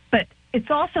 But it's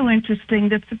also interesting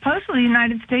that supposedly the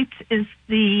United States is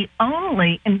the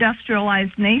only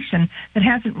industrialized nation that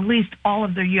hasn't released all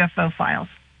of their UFO files.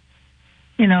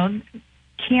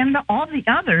 Canada, all the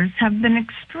others have been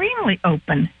extremely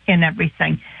open in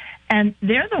everything. And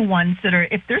they're the ones that are,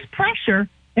 if there's pressure,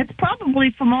 it's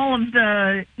probably from all of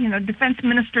the, defense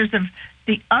ministers of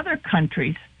the other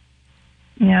countries,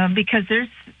 because there's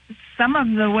some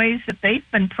of the ways that they've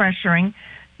been pressuring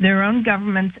their own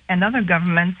governments and other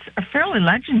governments are fairly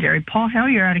legendary. Paul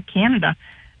Hellyer out of Canada,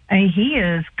 he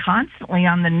is constantly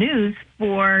on the news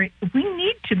for, we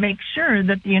need to make sure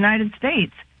that the United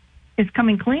States is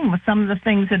coming clean with some of the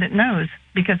things that it knows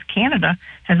because Canada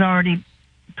has already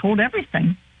told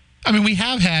everything. I mean, we've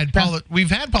had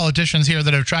politicians here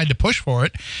that have tried to push for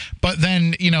it, but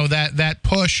then, that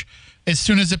push, as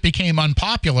soon as it became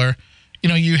unpopular,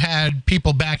 you had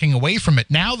people backing away from it.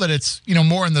 Now that it's,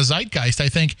 more in the zeitgeist, I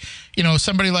think,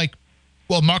 somebody like,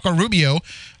 Marco Rubio,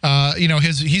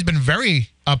 he's been very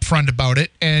upfront about it.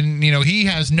 And, he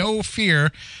has no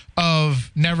fear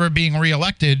of never being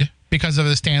reelected because of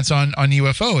his stance on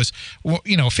UFOs.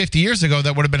 50 years ago,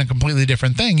 that would have been a completely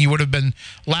different thing. You would have been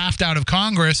laughed out of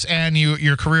Congress and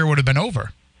your career would have been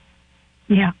over.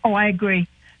 Yeah. Oh, I agree.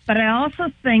 But I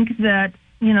also think that,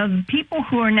 the people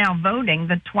who are now voting,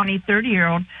 the 20,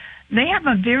 30-year-old, they have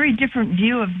a very different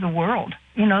view of the world.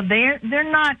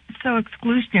 They're not so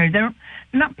exclusionary. They're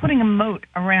not putting a moat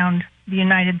around the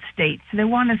United States. They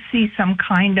want to see some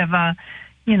kind of a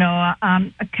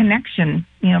connection,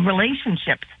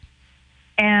 relationships.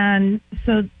 And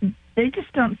so they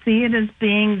just don't see it as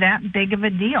being that big of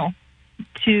a deal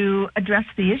to address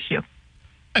the issue.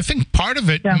 I think part of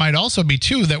it might also be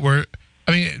too that we're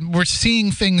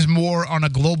seeing things more on a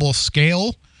global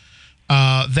scale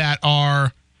that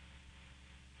are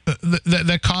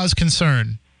that cause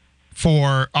concern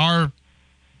for our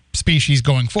species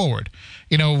going forward.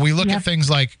 We look at things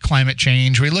like climate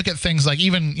change. We look at things like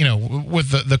even,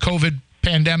 with the COVID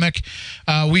pandemic,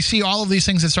 we see all of these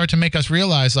things that start to make us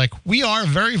realize like we are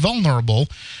very vulnerable.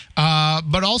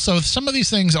 But also some of these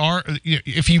things are,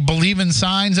 if you believe in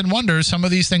signs and wonders, some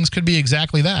of these things could be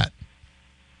exactly that.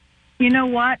 You know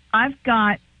what? I've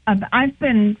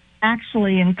been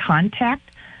actually in contact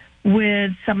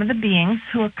with some of the beings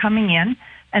who are coming in,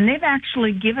 and they've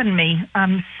actually given me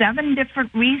 7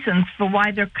 different reasons for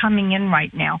why they're coming in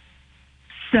right now.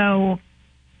 So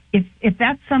if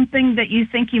that's something that you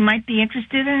think you might be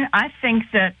interested in, I think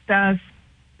that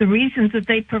the reasons that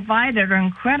they provided are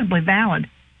incredibly valid.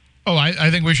 Oh, I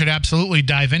think we should absolutely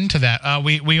dive into that.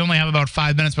 We only have about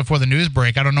 5 minutes before the news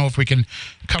break. I don't know if we can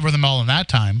cover them all in that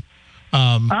time.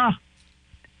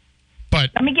 But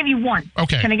let me give you one.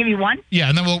 Okay. Can I give you one? Yeah,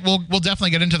 and then we'll definitely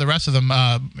get into the rest of them,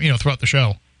 throughout the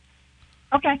show.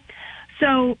 Okay.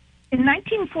 So in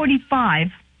 1945,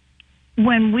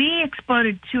 when we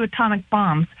exploded 2 atomic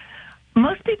bombs,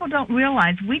 most people don't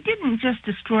realize we didn't just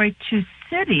destroy 2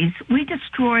 cities, we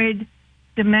destroyed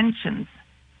dimensions.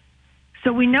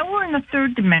 So we know we're in the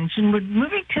 3rd dimension. We're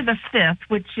moving to the 5th,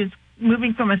 which is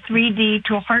moving from a 3D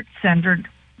to a heart-centered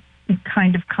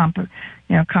kind of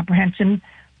comprehension.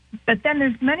 But then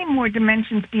there's many more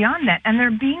dimensions beyond that, and there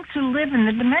are beings who live in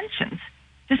the dimensions.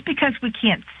 Just because we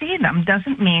can't see them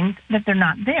doesn't mean that they're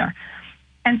not there.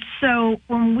 And so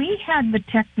when we had the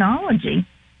technology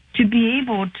to be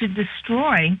able to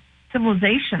destroy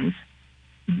civilizations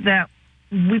that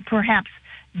we perhaps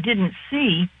didn't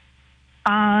see,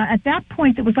 at that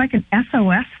point it was like an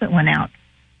SOS that went out.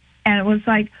 And it was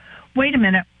like, wait a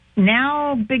minute,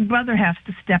 now Big Brother has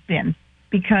to step in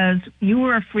because you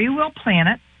were a free will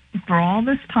planet for all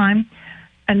this time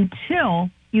until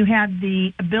you had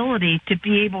the ability to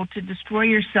be able to destroy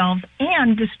yourselves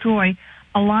and destroy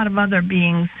a lot of other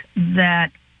beings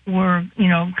that were,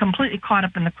 completely caught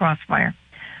up in the crossfire.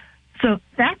 So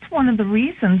that's one of the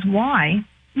reasons why,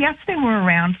 yes, they were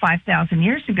around 5,000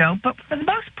 years ago, but for the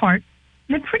most part,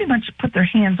 they pretty much put their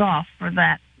hands off for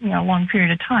that, long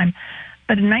period of time.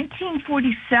 But in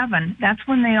 1947, that's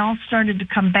when they all started to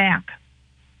come back.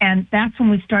 And that's when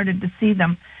we started to see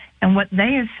them. And what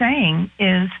they are saying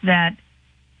is that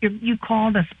you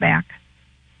called us back.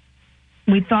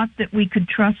 We thought that we could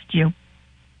trust you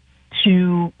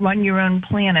to run your own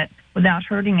planet without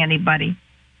hurting anybody.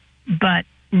 But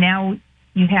now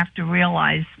you have to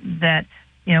realize that,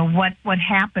 what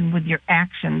happened with your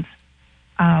actions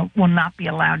will not be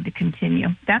allowed to continue.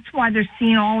 That's why they're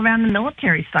seen all around the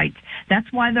military sites.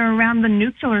 That's why they're around the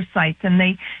nuclear sites, and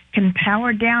they can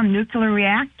power down nuclear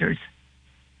reactors.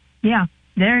 Yeah,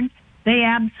 they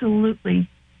absolutely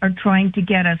are trying to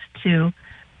get us to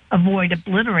avoid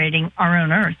obliterating our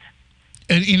own Earth.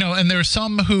 And there are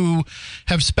some who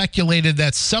have speculated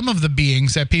that some of the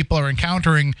beings that people are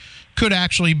encountering could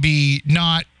actually be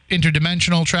not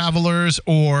interdimensional travelers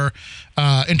or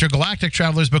intergalactic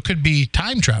travelers, but could be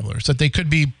time travelers, that they could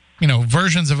be,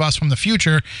 versions of us from the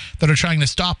future that are trying to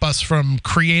stop us from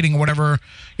creating whatever,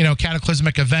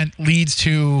 cataclysmic event leads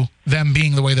to them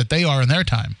being the way that they are in their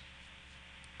time.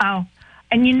 Oh,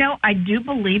 and I do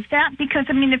believe that because,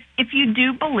 if you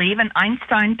do believe, and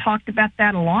Einstein talked about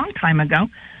that a long time ago,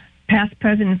 past,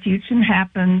 present, and future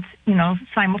happens,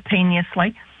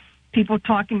 simultaneously. People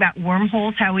talking about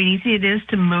wormholes, how easy it is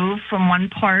to move from one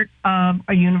part of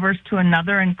a universe to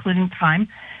another, including time.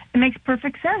 It makes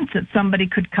perfect sense that somebody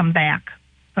could come back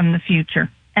from the future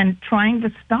and trying to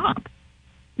stop,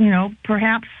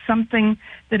 perhaps something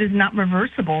that is not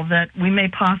reversible that we may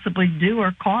possibly do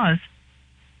or cause.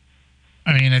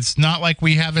 It's not like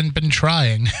we haven't been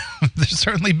trying. There's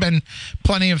certainly been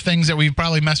plenty of things that we've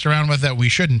probably messed around with that we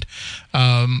shouldn't.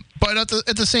 But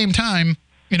at the same time,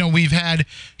 we've had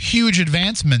huge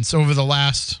advancements over the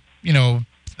last, 80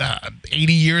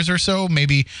 years or so,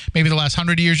 maybe the last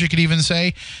 100 years, you could even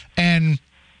say. And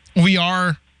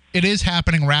it is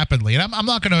happening rapidly. And I'm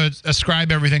not going to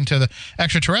ascribe everything to the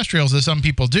extraterrestrials as some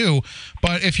people do.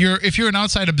 But if you're an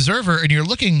outside observer and you're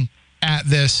looking at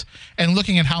this and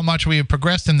looking at how much we have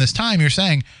progressed in this time, you're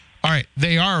saying, all right,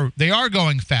 they are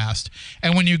going fast.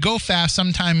 And when you go fast,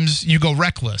 sometimes you go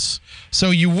reckless. So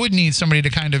you would need somebody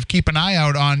to kind of keep an eye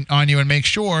out on you and make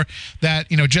sure that,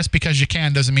 just because you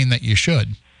can doesn't mean that you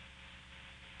should.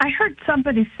 I heard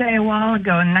somebody say a while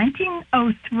ago, in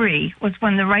 1903 was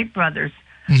when the Wright brothers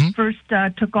first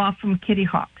took off from Kitty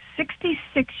Hawk.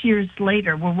 66 years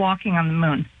later, we're walking on the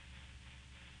moon.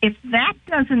 if that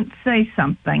doesn't say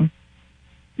something,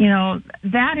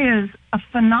 that is a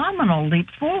phenomenal leap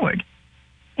forward.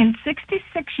 In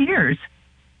 66 years,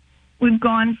 we've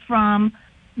gone from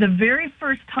the very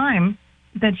first time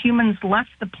that humans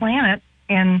left the planet,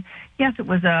 and yes, it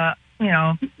was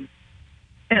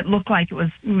it looked like it was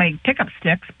made pickup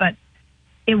sticks, but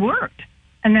it worked.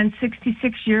 And then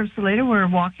 66 years later, we're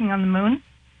walking on the moon.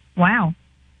 Wow.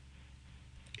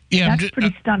 Yeah, that's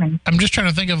pretty stunning. I'm just trying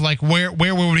to think of like where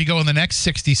would we go in the next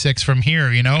 66 from here?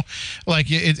 Like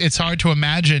it's hard to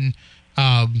imagine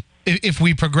if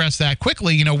we progress that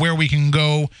quickly. Where we can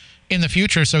go in the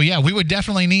future. So yeah, we would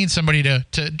definitely need somebody to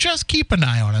just keep an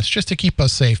eye on us, just to keep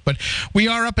us safe. But we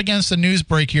are up against a news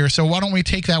break here, so why don't we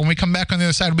take that? When we come back on the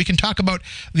other side, we can talk about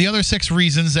the other 6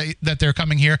 reasons that they're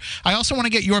coming here. I also want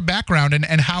to get your background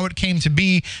and how it came to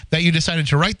be that you decided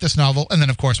to write this novel, and then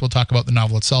of course we'll talk about the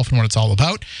novel itself and what it's all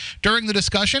about. During the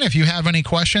discussion, if you have any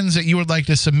questions that you would like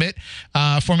to submit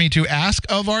for me to ask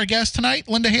of our guest tonight,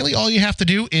 Linda Haley, all you have to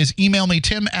do is email me,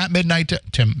 Tim at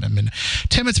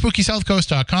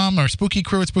SpookySouthCoast.com or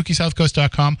SpookyCrew at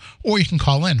SpookySouthCoast.com, or you can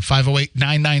call in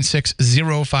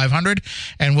 508-996-0500,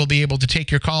 and we'll be able to take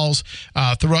your calls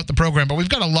throughout the program. But we've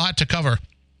got a lot to cover,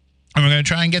 and we're going to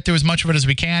try and get through as much of it as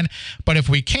we can. But if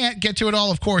we can't get to it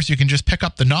all, of course, you can just pick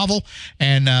up the novel,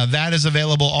 and that is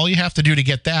available. All you have to do to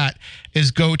get that is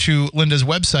go to Linda's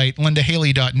website,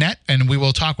 lindahaley.net, and we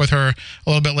will talk with her a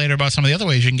little bit later about some of the other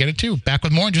ways you can get it too. Back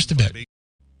with more in just a bit.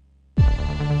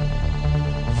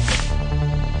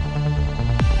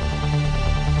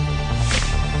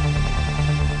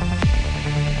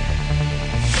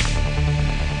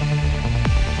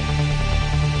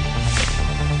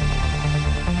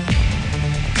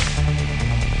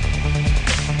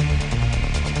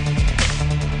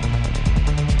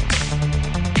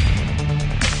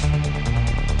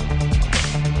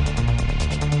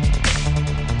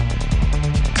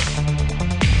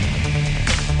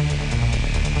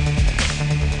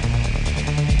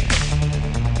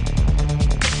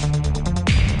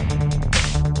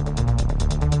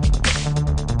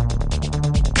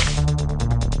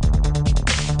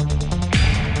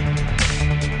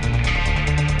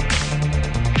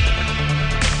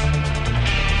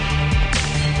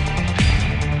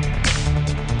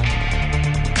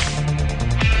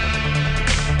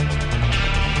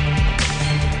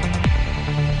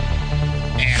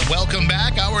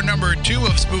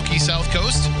 Spooky South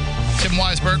Coast. Tim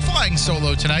Weisberg flying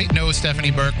solo tonight. No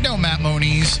Stephanie Burke, no Matt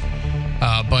Moniz,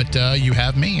 but you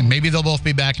have me. And maybe they'll both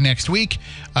be back next week.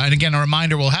 And again, a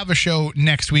reminder, we'll have a show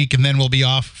next week, and then we'll be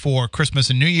off for Christmas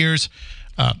and New Year's.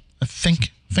 I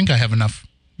think I have enough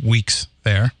weeks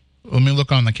there. Let me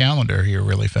look on the calendar here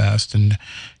really fast. And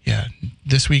yeah,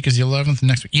 this week is the 11th,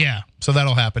 next week. Yeah, so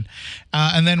that'll happen.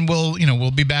 And then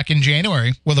we'll be back in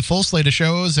January with a full slate of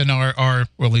shows and our or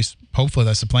at least hopefully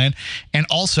that's the plan. And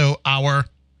also our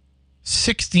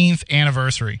 16th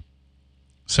anniversary.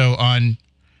 So on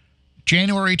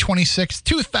January 26th,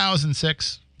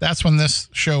 2006, that's when this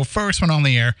show first went on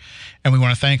the air, and we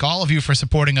want to thank all of you for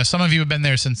supporting us. Some of you have been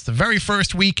there since the very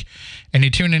first week, and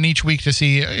you tune in each week to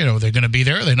see, they're going to be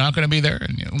there, they're not going to be there,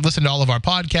 and listen to all of our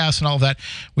podcasts and all of that.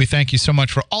 We thank you so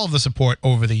much for all of the support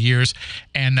over the years,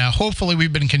 and hopefully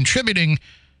we've been contributing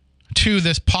to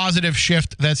this positive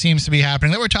shift that seems to be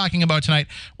happening that we're talking about tonight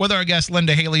with our guest,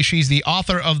 Linda Haley. She's the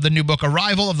author of the new book,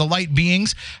 Arrival of the Light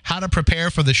Beings, How to Prepare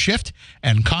for the Shift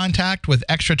and Contact with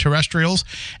Extraterrestrials.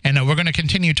 And we're going to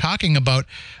continue talking about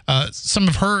some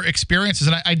of her experiences.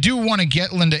 And I do want to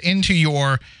get, Linda, into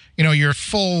your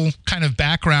full kind of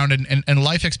background and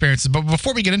life experiences. But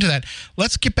before we get into that,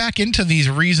 let's get back into these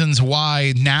reasons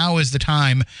why now is the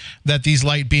time that these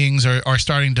light beings are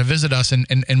starting to visit us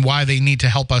and why they need to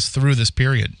help us through this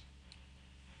period.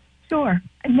 Sure.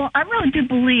 Well, I really do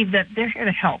believe that they're here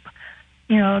to help.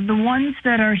 The ones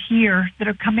that are here, that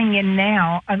are coming in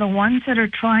now, are the ones that are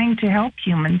trying to help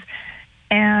humans.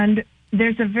 And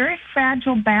there's a very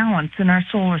fragile balance in our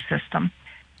solar system.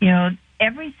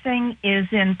 Everything is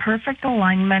in perfect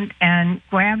alignment, and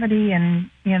gravity and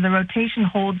the rotation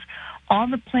holds all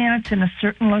the planets in a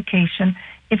certain location.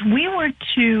 If we were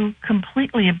to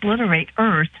completely obliterate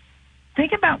Earth,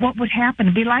 think about what would happen.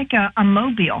 It'd be like a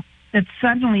mobile that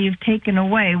suddenly you've taken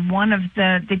away one of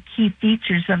the key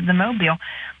features of the mobile.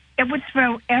 It would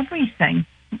throw everything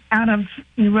out of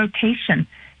rotation,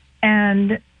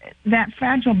 and that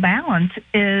fragile balance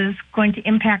is going to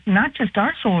impact not just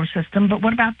our solar system, but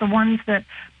what about the ones that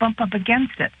bump up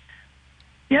against it?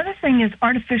 The other thing is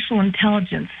artificial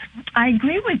intelligence. I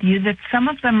agree with you that some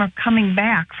of them are coming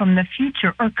back from the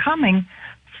future or coming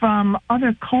from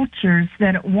other cultures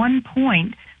that at one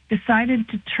point decided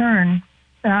to turn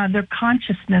their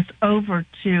consciousness over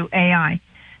to AI.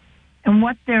 And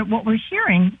what we're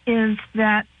hearing is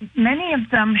that many of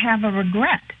them have a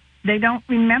regret. They don't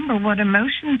remember what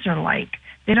emotions are like.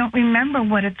 They don't remember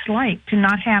what it's like to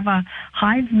not have a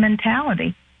hive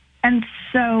mentality. And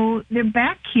so they're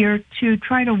back here to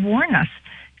try to warn us.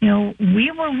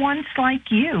 We were once like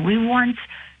you. We once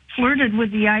flirted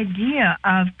with the idea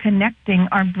of connecting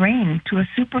our brain to a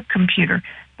supercomputer.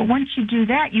 But once you do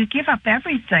that, you give up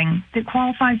everything that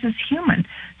qualifies as human.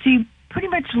 So you pretty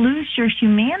much lose your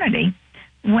humanity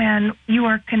when you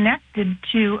are connected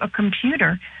to a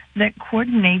computer that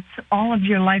coordinates all of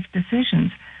your life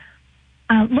decisions.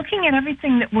 Looking at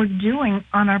everything that we're doing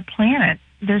on our planet,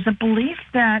 there's a belief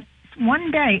that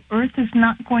one day Earth is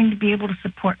not going to be able to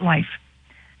support life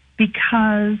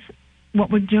because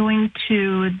what we're doing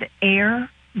to the air,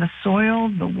 the soil,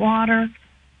 the water,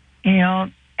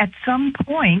 at some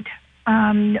point,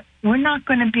 we're not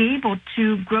going to be able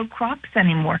to grow crops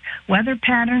anymore. Weather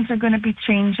patterns are going to be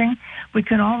changing. We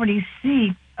can already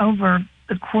see over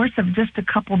the course of just a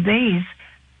couple days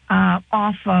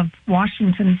off of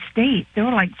Washington State, there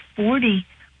were like 40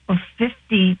 or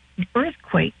 50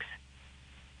 earthquakes.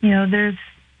 There's,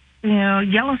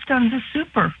 Yellowstone's a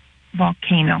super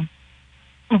volcano.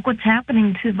 Look what's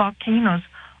happening to volcanoes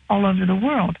all over the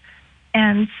world.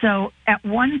 And so at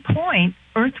one point,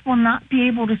 Earth will not be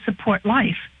able to support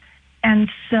life. And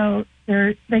so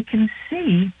they can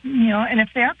see, and if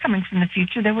they are coming from the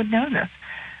future, they would know this.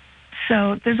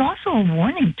 So there's also a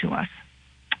warning to us.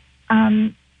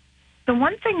 The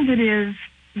one thing that is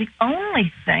the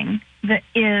only thing that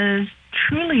is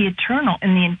truly eternal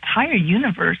in the entire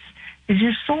universe is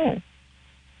your soul.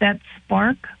 That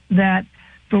spark that,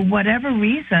 for whatever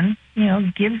reason,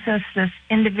 gives us this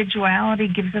individuality,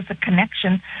 gives us a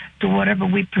connection to whatever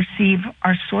we perceive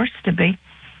our source to be.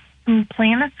 And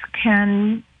planets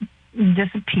can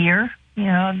disappear,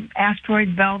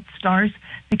 asteroid belts, stars,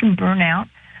 they can burn out.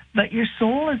 But your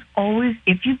soul is always,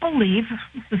 if you believe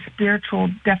the spiritual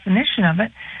definition of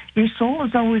it, your soul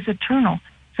is always eternal.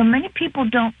 So many people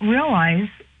don't realize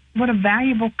what a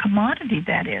valuable commodity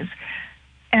that is.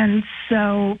 And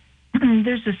so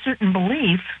there's a certain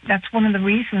belief. That's one of the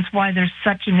reasons why there's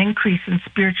such an increase in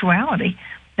spirituality.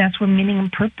 That's where meaning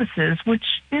and purpose is, which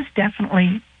is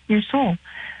definitely your soul.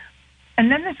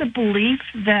 And then there's a belief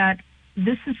that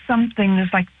this is something,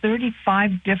 there's like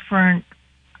 35 different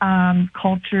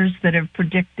cultures that have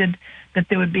predicted that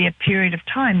there would be a period of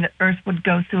time that Earth would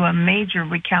go through a major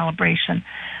recalibration.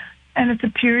 And it's a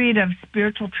period of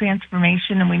spiritual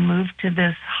transformation, and we move to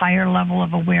this higher level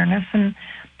of awareness. And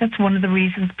that's one of the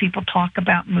reasons people talk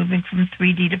about moving from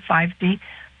 3D to 5D.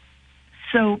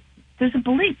 So there's a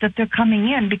belief that they're coming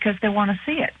in because they want to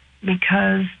see it,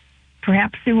 because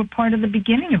perhaps they were part of the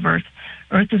beginning of Earth.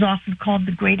 Earth is often called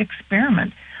the Great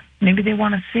Experiment. Maybe they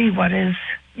want to see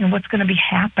what's going to be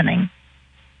happening.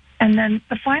 And then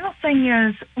the final thing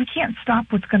is, we can't stop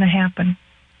what's going to happen.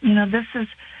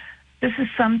 This is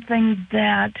something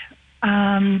that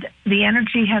the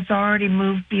energy has already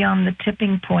moved beyond the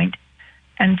tipping point.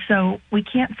 And so we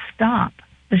can't stop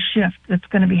the shift that's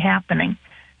going to be happening.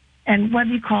 And whether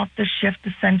you call it the shift,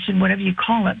 ascension, whatever you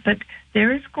call it, but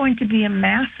there is going to be a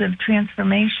massive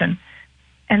transformation.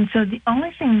 And so the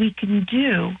only thing we can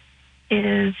do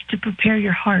is to prepare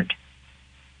your heart.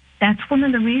 That's one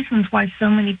of the reasons why so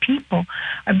many people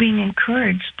are being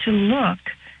encouraged to look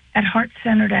at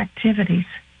heart-centered activities.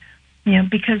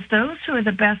 Because those who are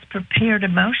the best prepared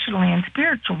emotionally and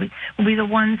spiritually will be the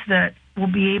ones that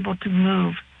will be able to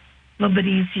move a little bit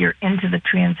easier into the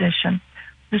transition.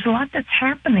 There's a lot that's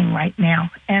happening right now,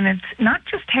 and it's not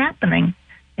just happening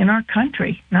in our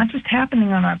country, not just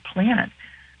happening on our planet.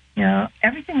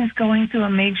 Everything is going through a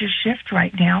major shift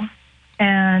right now,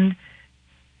 and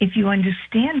if you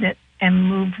understand it and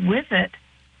move with it,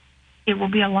 it will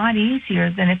be a lot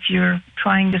easier than if you're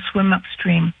trying to swim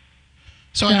upstream.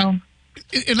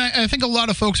 I think a lot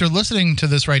of folks are listening to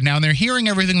this right now, and they're hearing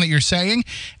everything that you're saying,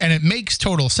 and it makes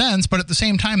total sense. But at the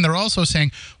same time, they're also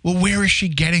saying, well, where is she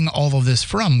getting all of this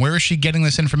from? Where is she getting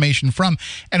this information from?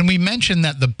 And we mentioned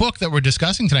that the book that we're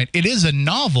discussing tonight, it is a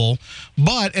novel,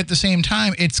 but at the same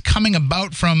time, it's coming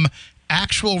about from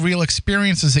actual real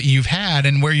experiences that you've had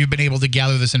and where you've been able to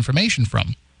gather this information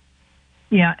from.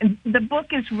 Yeah, the book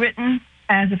is written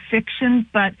as a fiction,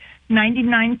 but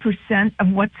 99% of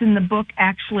what's in the book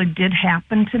actually did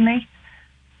happen to me.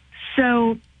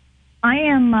 So I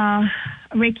am a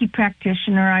Reiki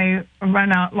practitioner. I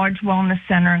run a large wellness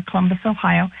center in Columbus,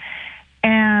 Ohio.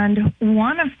 And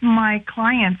one of my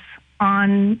clients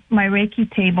on my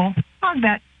Reiki table,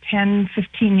 about 10,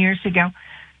 15 years ago,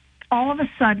 all of a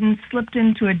sudden slipped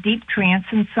into a deep trance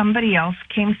and somebody else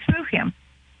came through him.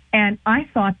 And I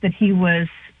thought that he was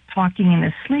talking in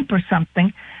his sleep or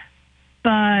something,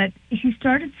 but he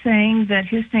started saying that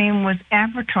his name was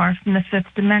Avatar from the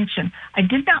fifth dimension. I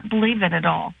did not believe it at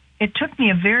all. It took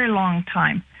me a very long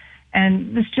time.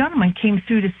 And this gentleman came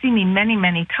through to see me many,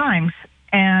 many times.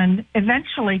 And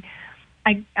eventually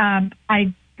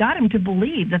I got him to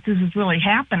believe that this was really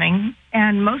happening,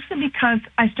 and mostly because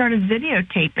I started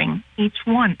videotaping each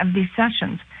one of these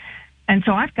sessions. And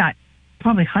so I've got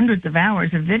probably hundreds of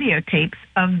hours of videotapes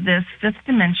of this fifth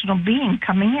dimensional being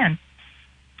coming in.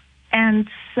 And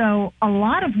so a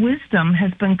lot of wisdom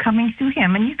has been coming through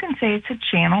him, and you can say it's a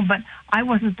channel, but I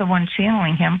wasn't the one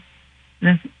channeling him.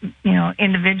 This,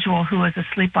 individual who was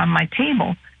asleep on my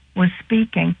table was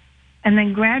speaking. And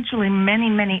then gradually many,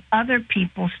 many other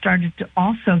people started to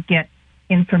also get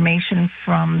information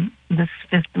from this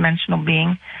fifth dimensional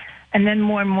being. And then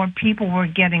more and more people were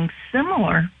getting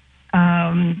similar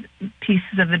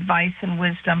pieces of advice and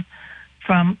wisdom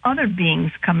from other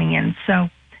beings coming in. So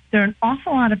there are an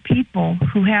awful lot of people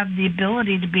who have the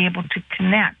ability to be able to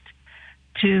connect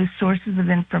to sources of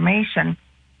information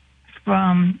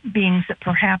from beings that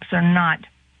perhaps are not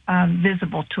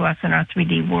visible to us in our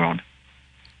 3D world.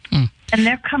 And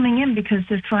they're coming in because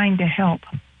they're trying to help.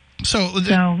 So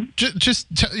just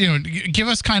give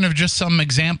us kind of just some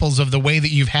examples of the way that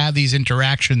you've had these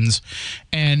interactions,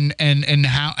 and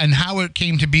how it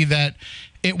came to be that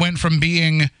it went from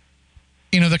being,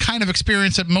 the kind of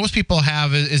experience that most people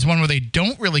have is one where they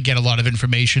don't really get a lot of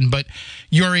information, but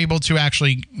you're able to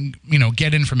actually,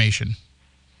 get information.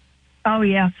 Oh,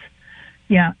 yes.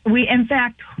 Yeah. In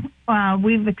fact,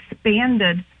 we've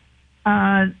expanded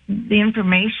the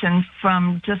information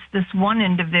from just this one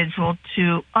individual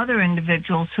to other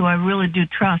individuals who I really do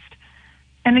trust.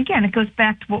 And again, it goes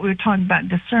back to what we were talking about,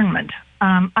 discernment.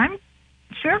 I'm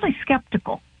fairly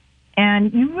skeptical,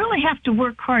 and you really have to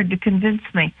work hard to convince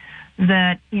me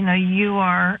that, you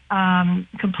are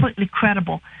completely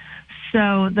credible.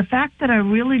 So the fact that I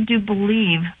really do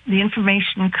believe the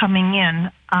information coming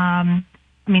in, I'm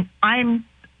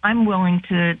willing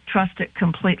to trust it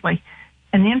completely.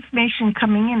 And the information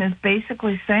coming in is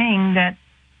basically saying that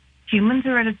humans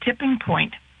are at a tipping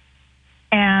point,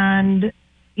 and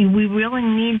we really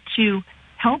need to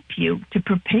help you to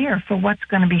prepare for what's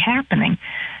going to be happening.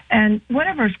 And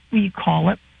whatever you call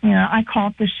it, I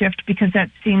call it the shift because that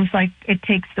seems like it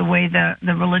takes away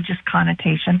the religious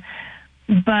connotation.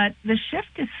 But the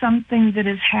shift is something that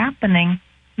is happening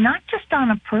not just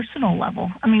on a personal level.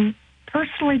 I mean,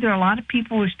 personally, there are a lot of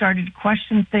people who started to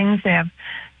question things. They have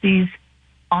these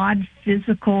odd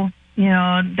physical,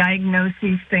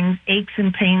 diagnoses, things, aches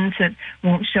and pains that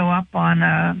won't show up on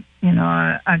a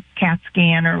CAT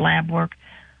scan or lab work.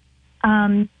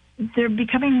 They're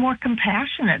becoming more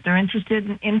compassionate. They're interested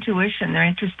in intuition. They're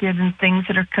interested in things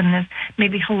that are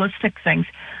maybe holistic things.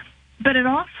 But it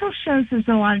also shows there's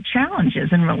a lot of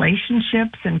challenges in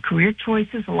relationships and career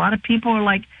choices. A lot of people are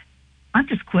like, I'm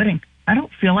just quitting. I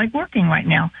don't feel like working right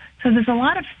now. So there's a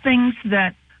lot of things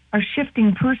that are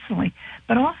shifting personally,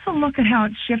 but also look at how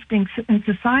it's shifting in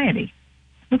society.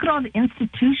 Look at all the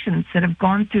institutions that have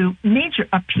gone through major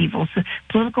upheavals,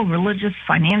 political, religious,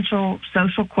 financial,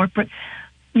 social, corporate.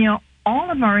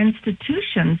 All of our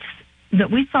institutions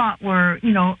that we thought were,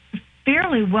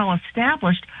 fairly well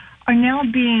established are now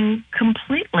being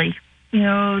completely,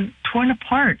 torn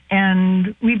apart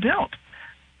and rebuilt.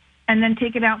 And then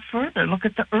take it out further. Look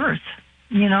at the earth.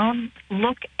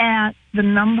 Look at the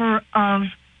number of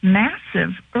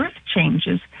massive earth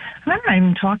changes. And I'm not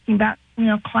even talking about,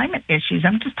 climate issues.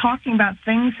 I'm just talking about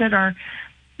things that are,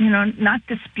 not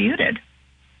disputed.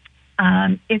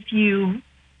 If you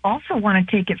also want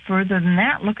to take it further than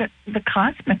that, look at the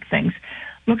cosmic things.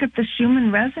 Look at the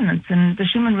Schumann resonance. And the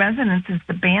Schumann resonance is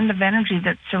the band of energy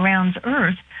that surrounds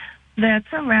Earth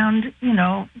that's around,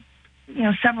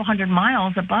 several hundred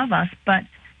miles above us, but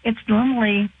it's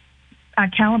normally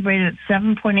calibrated at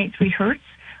 7.83 hertz.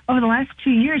 Over the last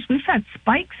 2 years, we've had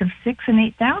spikes of 6,000 and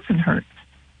 8,000 hertz.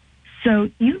 So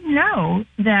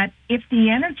that if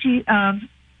the energy of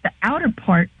the outer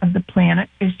part of the planet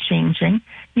is changing,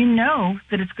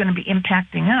 that it's going to be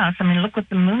impacting us. I mean, look what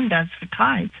the moon does for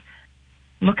tides.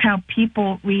 Look how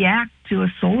people react to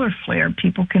a solar flare.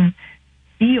 People can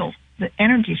feel the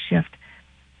energy shift.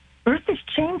 Earth is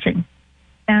changing.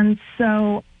 And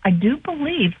so I do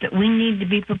believe that we need to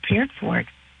be prepared for it.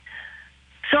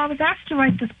 So I was asked to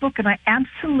write this book, and I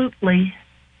absolutely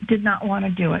did not want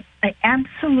to do it. I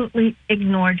absolutely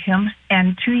ignored him.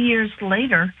 And 2 years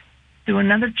later, through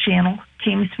another channel,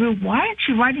 came through, why aren't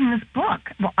you writing this book?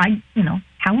 Well,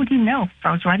 how would he know if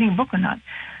I was writing a book or not?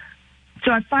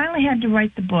 So I finally had to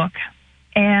write the book,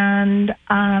 and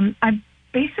I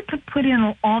basically put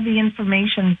in all the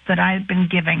information that I've been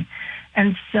giving.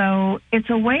 And so it's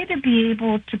a way to be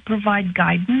able to provide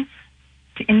guidance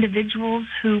to individuals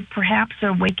who perhaps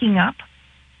are waking up,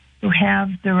 who have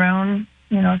their own,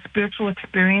 spiritual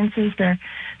experiences. They're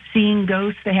seeing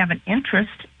ghosts. They have an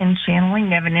interest in channeling.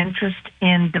 They have an interest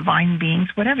in divine beings,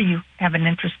 whatever you have an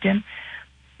interest in.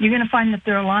 You're going to find that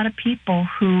there are a lot of people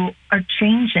who are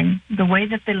changing the way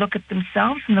that they look at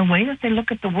themselves and the way that they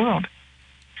look at the world.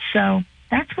 So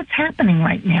that's what's happening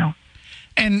right now.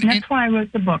 And that's why I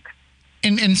wrote the book.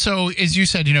 And so, as you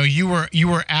said, you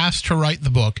were asked to write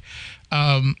the book.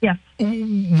 Yeah.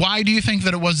 Why do you think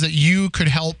that it was that you could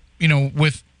help,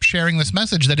 with sharing this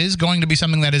message that is going to be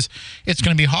something that it's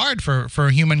going to be hard for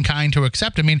humankind to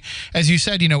accept? I mean, as you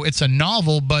said, it's a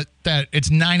novel, but that it's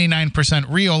 99%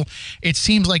 real. It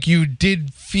seems like you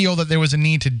did feel that there was a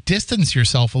need to distance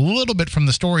yourself a little bit from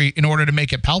the story in order to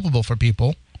make it palpable for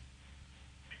people.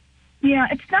 Yeah,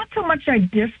 it's not so much I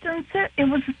distance it.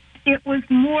 It was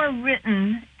more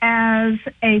written as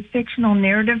a fictional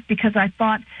narrative because I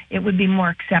thought it would be more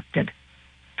accepted.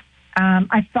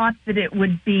 I thought that it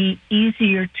would be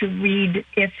easier to read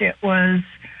if it was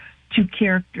two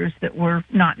characters that were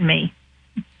not me.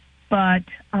 But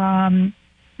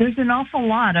there's an awful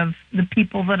lot of the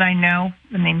people that I know.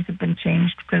 The names have been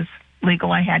changed because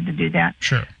legal, I had to do that.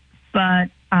 Sure.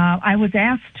 But I was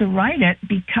asked to write it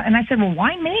and I said, well,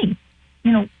 why me?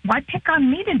 Why pick on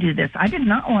me to do this? I did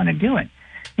not want to do it.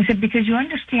 He said, because you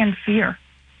understand fear.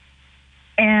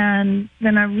 And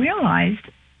then I realized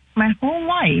my whole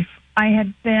life I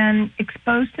had been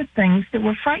exposed to things that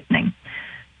were frightening.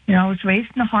 I was raised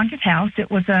in a haunted house. It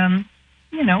was,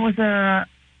 a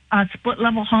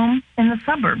split-level home in the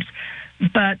suburbs.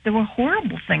 But there were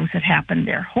horrible things that happened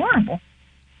there, horrible.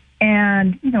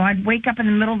 And, I'd wake up in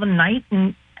the middle of the night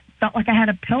and felt like I had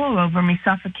a pillow over me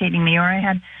suffocating me, or I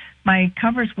had my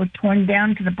covers were torn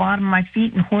down to the bottom of my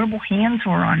feet and horrible hands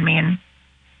were on me. And,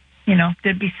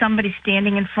 there'd be somebody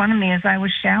standing in front of me as I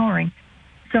was showering.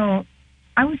 So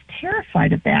I was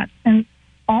terrified of that. And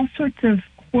all sorts of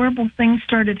horrible things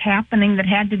started happening that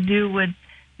had to do with,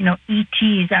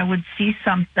 ETs. I would see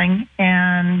something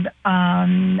and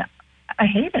I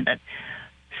hated it.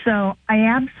 So I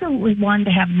absolutely wanted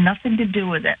to have nothing to do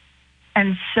with it.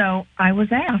 And so I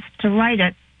was asked to write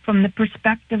it from the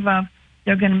perspective of,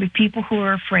 there are going to be people who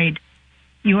are afraid.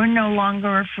 You are no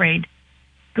longer afraid.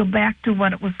 Go back to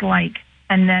what it was like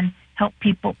and then help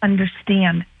people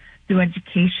understand through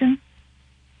education,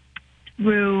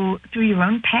 through your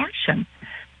own passion,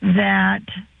 that,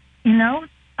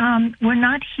 we're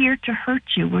not here to hurt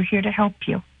you. We're here to help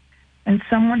you. And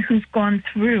someone who's gone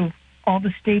through all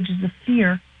the stages of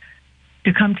fear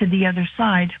to come to the other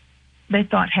side, they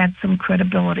thought had some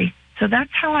credibility. So that's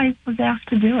how I was asked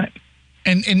to do it.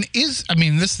 And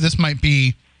this might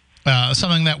be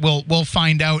something that we'll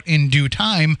find out in due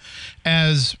time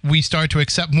as we start to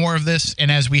accept more of this and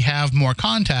as we have more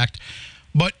contact.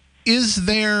 But is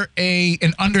there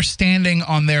an understanding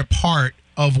on their part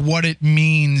of what it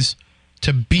means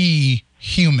to be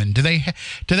human? Do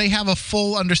they have a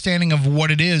full understanding of what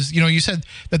it is? You said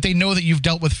that they know that you've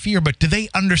dealt with fear, but do they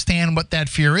understand what that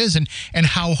fear is and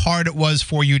how hard it was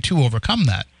for you to overcome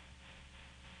that?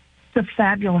 It's a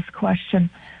fabulous question.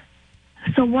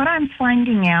 So what I'm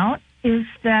finding out is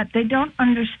that they don't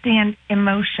understand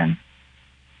emotion.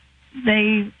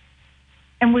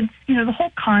 With the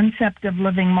whole concept of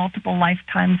living multiple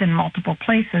lifetimes in multiple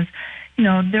places,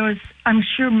 I'm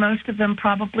sure most of them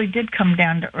probably did come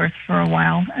down to earth for a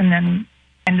while and then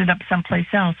ended up someplace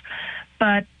else.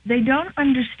 But they don't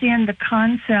understand the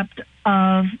concept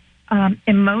of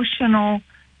emotional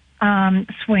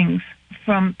swings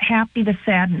from happy to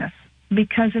sadness,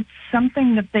 because it's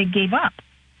something that they gave up.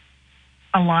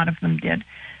 A lot of them did.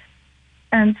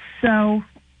 And so,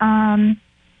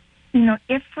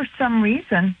 if for some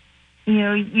reason,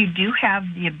 you do have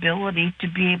the ability to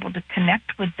be able to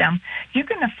connect with them, you're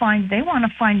going to find they want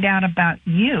to find out about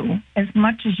you as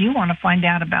much as you want to find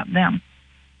out about them.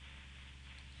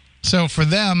 So for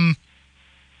them,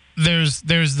 there's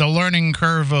the learning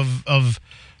curve of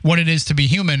what it is to be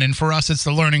human, and for us, it's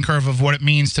the learning curve of what it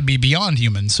means to be beyond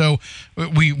human. So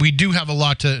we do have a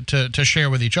lot to share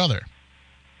with each other.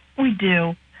 We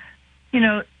do.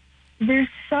 There's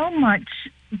so much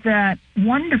that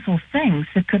wonderful things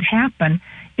that could happen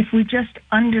if we just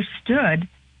understood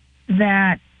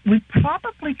that we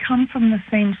probably come from the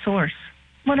same source,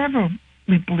 whatever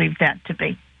we believe that to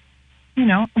be.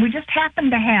 We just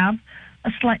happen to have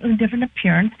a slightly different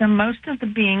appearance than most of the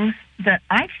beings that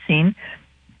I've seen.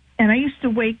 And I used to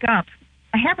wake up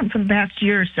I haven't for the past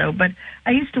year or so, but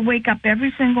I used to wake up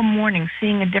every single morning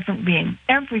seeing a different being,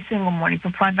 every single morning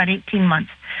for probably about 18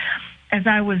 months. As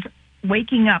I was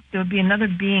waking up, there would be another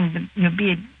being that would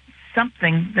be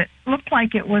something that looked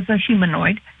like it was a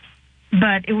humanoid,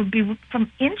 but it would be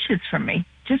from inches from me,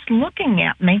 just looking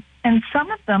at me. And some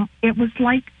of them, it was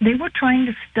like they were trying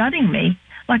to study me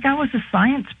like I was a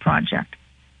science project.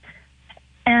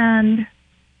 And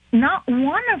not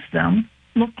one of them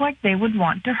looked like they would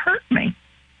want to hurt me.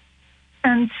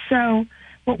 And so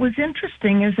what was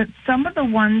interesting is that some of the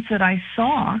ones that I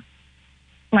saw,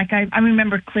 like I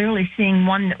remember clearly seeing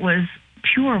one that was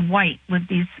pure white with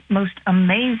these most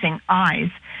amazing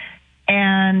eyes.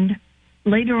 And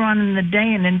later on in the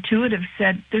day, an intuitive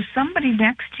said, there's somebody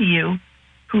next to you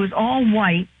who is all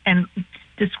white, and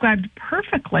described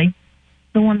perfectly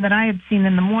the one that I had seen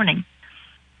in the morning.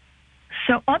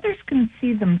 So others can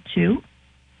see them too,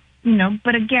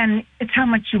 but again, it's how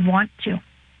much you want to.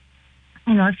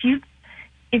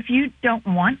 If you don't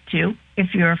want to,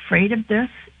 if you're afraid of this,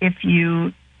 if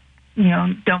you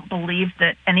don't believe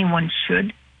that anyone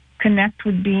should connect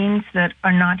with beings that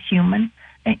are not human,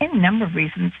 any number of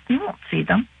reasons, you won't see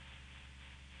them.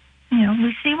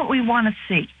 We see what we want to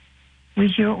see. We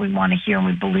hear what we want to hear, and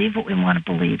we believe what we want to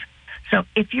believe. So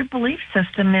if your belief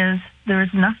system is there is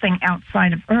nothing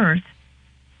outside of Earth,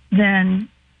 then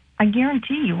I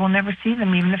guarantee you will never see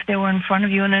them, even if they were in front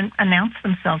of you and announced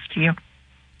themselves to you.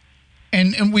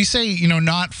 And we say,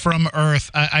 not from Earth.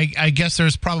 I guess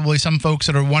there's probably some folks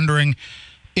that are wondering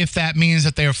if that means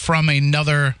that they're from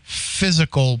another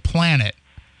physical planet.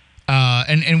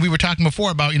 And we were talking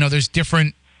before about, there's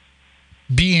different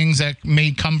beings that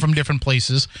may come from different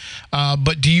places.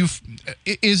 But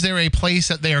is there a place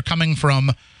that they are coming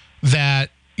from that,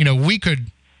 we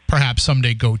could perhaps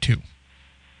someday go to?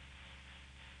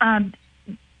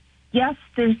 Yes,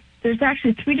 there's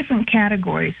actually three different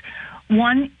categories.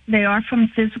 One, they are from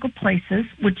physical places,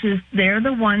 which is they're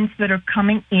the ones that are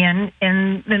coming in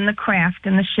the craft,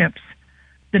 in the ships,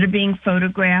 that are being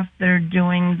photographed, that are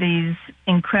doing these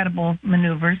incredible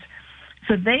maneuvers.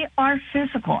 So they are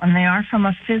physical, and they are from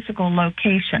a physical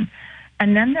location.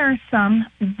 And then there are some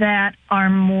that are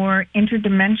more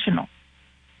interdimensional.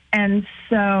 And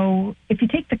so if you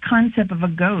take the concept of a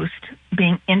ghost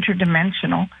being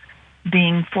interdimensional,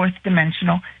 being fourth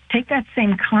dimensional, take that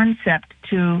same concept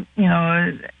to,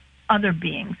 other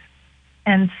beings.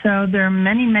 And so there are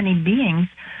many, many beings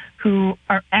who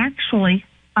are actually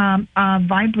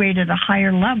vibrate at a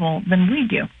higher level than we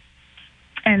do.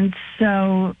 And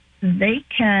so they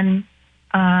can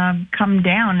come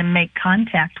down and make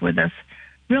contact with us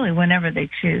really whenever they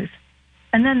choose.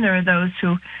 And then there are those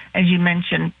who, as you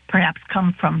mentioned, perhaps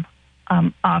come from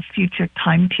a future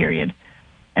time period.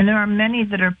 And there are many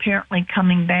that are apparently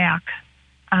coming back.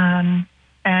 And,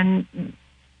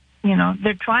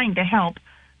 they're trying to help,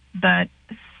 but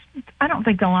I don't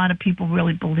think a lot of people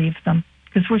really believe them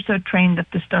because we're so trained that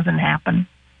this doesn't happen.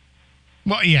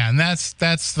 Well, yeah, and that's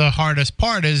the hardest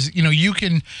part is, you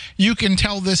can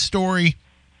tell this story,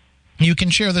 you can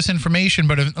share this information,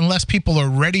 but unless people are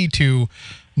ready to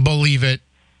believe it,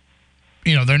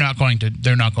 they're not going to.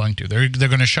 They're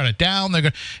going to shut it down.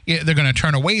 They're going to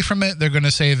turn away from it. They're going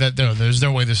to say that there's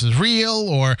no way this is real,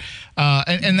 or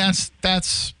and that's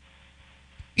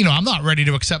I'm not ready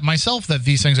to accept myself that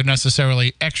these things are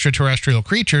necessarily extraterrestrial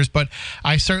creatures, but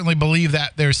I certainly believe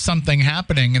that there's something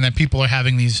happening and that people are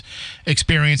having these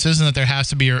experiences and that there has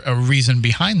to be a reason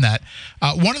behind that.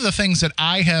 One of the things that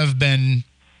I have been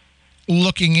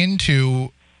looking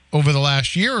into over the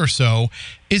last year or so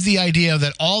is the idea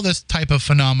that all this type of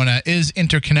phenomena is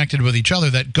interconnected with each other,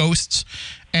 that ghosts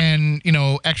and,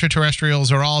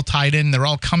 extraterrestrials are all tied in. They're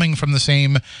all coming from the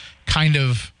same kind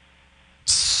of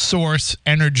source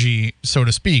energy, so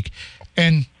to speak.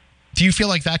 And do you feel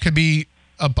like that could be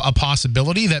a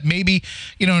possibility that maybe,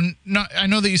 I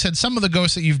know that you said some of the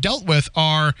ghosts that you've dealt with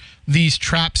are these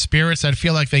trapped spirits that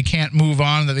feel like they can't move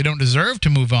on, that they don't deserve to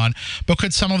move on, but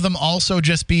could some of them also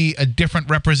just be a different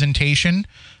representation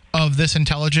of this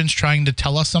intelligence trying to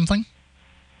tell us something?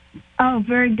 Oh,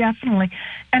 very definitely.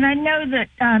 And I know that,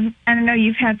 and I know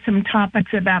you've had some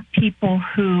topics about people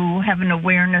who have an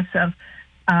awareness of,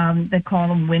 they call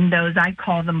them windows, I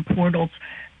call them portals.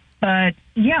 But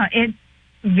yeah, it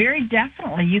very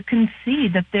definitely, you can see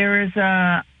that there is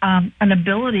an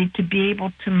ability to be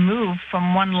able to move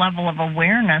from one level of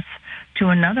awareness to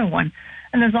another one.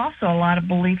 And there's also a lot of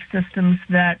belief systems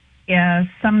that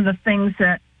some of the things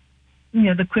that,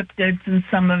 the cryptids and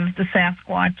some of the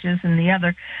Sasquatches and the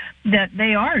other, that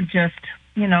they are just,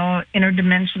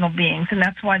 interdimensional beings. And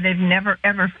that's why they've never,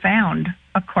 ever found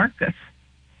a carcass,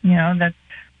 that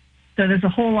So there's a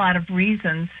whole lot of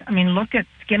reasons. I mean, look at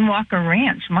Skinwalker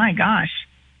Ranch. My gosh,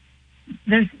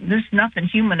 there's nothing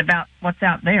human about what's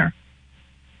out there.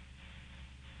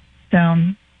 So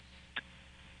I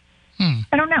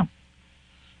don't know.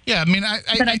 Yeah, I mean,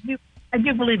 but I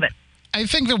do believe it. I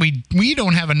think that we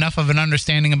don't have enough of an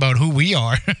understanding about who we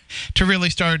are to really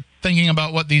start thinking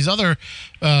about what these other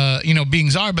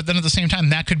beings are. But then at the same time,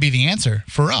 that could be the answer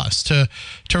for us to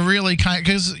really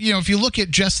because if you look at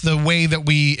just the way that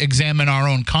we examine our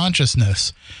own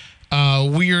consciousness,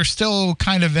 we are still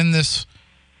kind of in this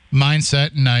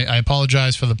mindset, and I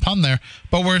apologize for the pun there,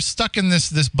 but we're stuck in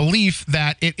this belief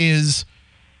that it is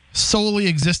solely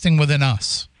existing within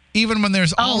us, even when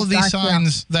there's all of these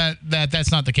signs that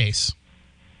that's not the case.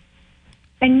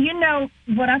 And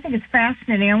what I think is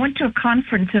fascinating, I went to a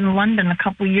conference in London a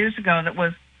couple of years ago that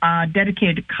was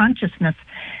dedicated to consciousness,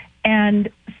 and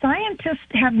scientists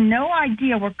have no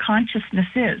idea where consciousness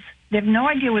is. They have no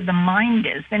idea where the mind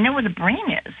is. They know where the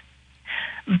brain is,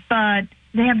 but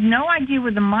they have no idea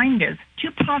where the mind is.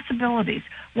 Two possibilities.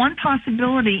 One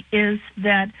possibility is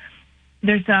that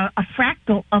there's a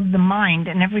fractal of the mind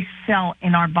in every cell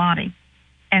in our body.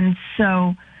 And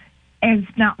so it's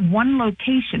not one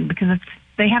location because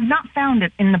they have not found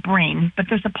it in the brain, but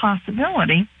there's a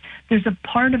possibility. There's a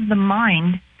part of the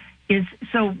mind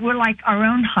so we're like our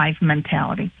own hive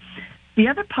mentality. The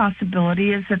other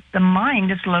possibility is that the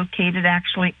mind is located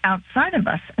actually outside of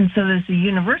us. And so there's a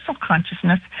universal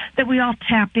consciousness that we all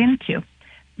tap into.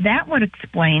 That would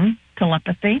explain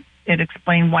telepathy. It'd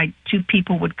explain why two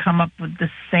people would come up with the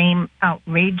same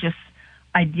outrageous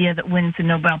idea that wins the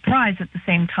Nobel Prize at the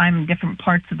same time in different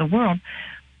parts of the world.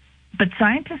 But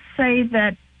scientists say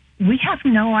that we have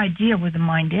no idea where the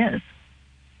mind is.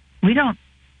 We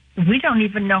don't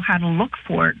even know how to look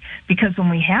for it, because when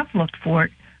we have looked for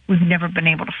it, we've never been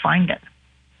able to find it.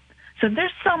 So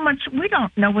there's so much, we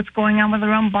don't know what's going on with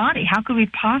our own body. How could we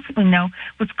possibly know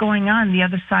what's going on the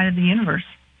other side of the universe?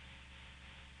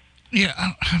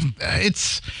 Yeah,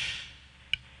 it's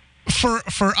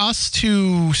for us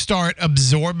to start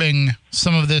absorbing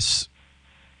some of this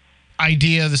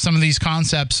idea, some of these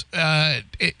concepts.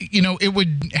 It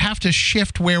would have to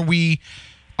shift where we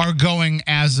are going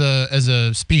as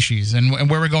a species, and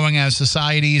where we're going as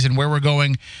societies, and where we're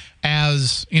going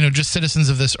as just citizens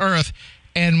of this earth.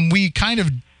 And we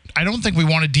I don't think we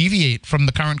want to deviate from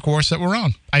the current course that we're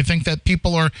on. I think that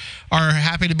people are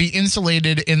happy to be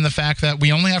insulated in the fact that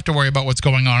we only have to worry about what's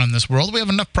going on in this world. We have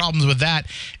enough problems with that.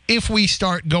 If we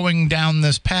start going down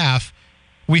this path,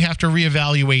 we have to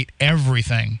reevaluate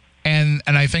everything. And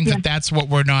I think that that's what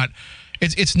we're not.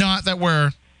 It's not that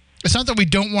we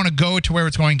don't want to go to where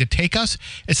it's going to take us.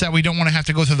 It's that we don't want to have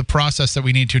to go through the process that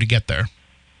we need to get there.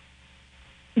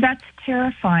 That's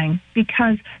terrifying,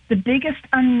 because the biggest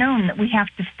unknown that we have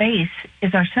to face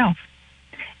is ourselves.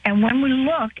 And when we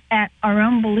look at our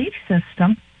own belief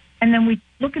system, and then we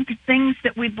look at the things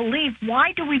that we believe,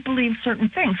 why do we believe certain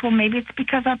things? Well, maybe it's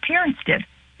because our parents did.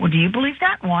 Well, do you believe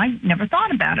that? Well, I never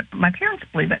thought about it, but my parents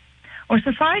believe it. Or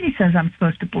society says I'm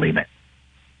supposed to believe it.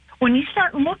 When you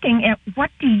start looking at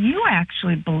what do you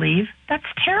actually believe, that's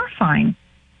terrifying.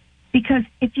 Because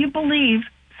if you believe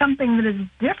something that is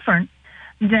different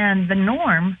than the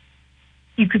norm,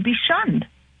 you could be shunned.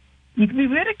 You could be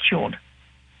ridiculed.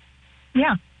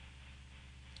 Yeah.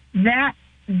 That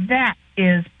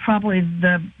is probably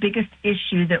the biggest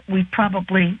issue that we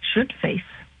probably should face.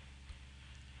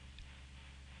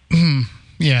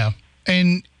 Yeah.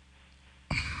 And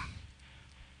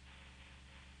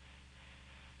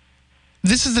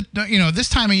this is this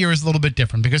time of year is a little bit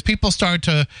different, because people start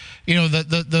to,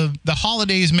 the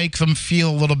holidays make them feel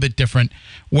a little bit different,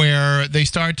 where they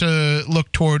start to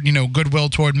look toward, goodwill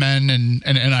toward men. And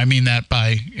I mean that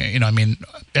by,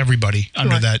 everybody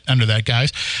under that,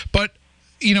 guys. But,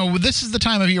 this is the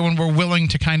time of year when we're willing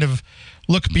to kind of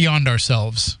look beyond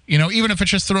ourselves, even if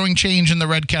it's just throwing change in the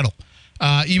red kettle,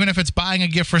 even if it's buying a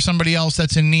gift for somebody else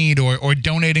that's in need, or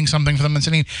donating something for them that's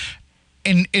in need.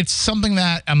 And it's something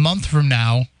that a month from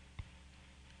now,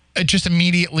 it just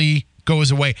immediately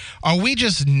goes away. Are we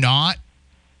just not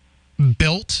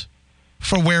built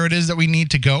for where it is that we need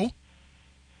to go?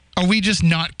 Are we just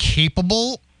not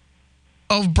capable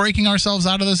of breaking ourselves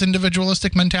out of this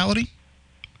individualistic mentality?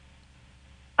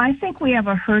 I think we have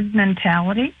a herd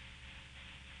mentality.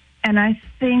 And I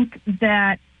think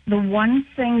that the one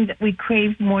thing that we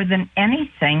crave more than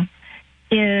anything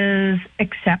is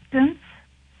acceptance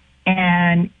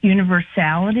and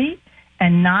universality,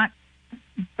 and not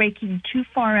breaking too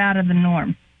far out of the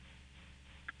norm.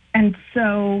 And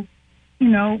so,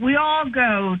 we all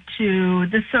go to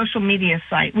this social media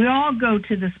site. We all go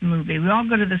to this movie. We all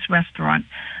go to this restaurant.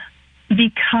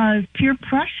 because peer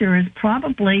pressure is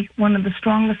probably one of the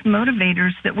strongest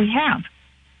motivators that we have.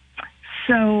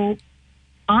 So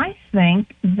I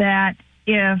think that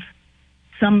if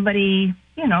somebody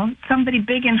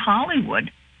big in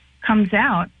Hollywood comes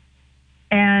out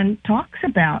and talks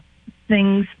about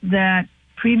things that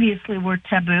previously were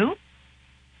taboo,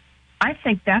 I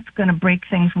think that's going to break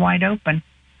things wide open.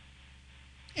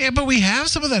 Yeah, but we have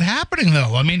some of that happening,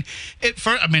 though. I mean,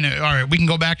 all right, we can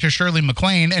go back to Shirley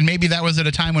MacLaine, and maybe that was at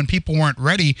a time when people weren't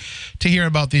ready to hear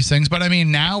about these things. But, I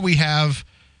mean, now we have,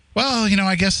 well,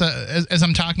 I guess as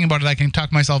I'm talking about it, I can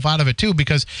talk myself out of it, too,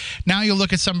 because now you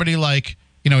look at somebody like,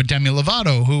 Demi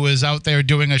Lovato, who is out there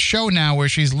doing a show now where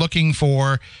she's looking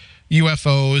for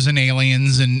UFOs and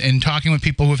aliens and talking with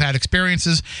people who've had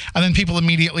experiences. And then people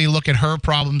immediately look at her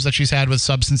problems that she's had with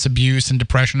substance abuse and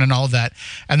depression and all of that.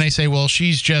 And they say, well,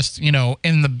 she's just, in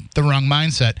the wrong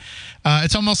mindset.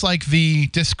 It's almost like the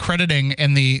discrediting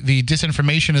and the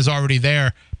disinformation is already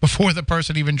there before the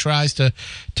person even tries to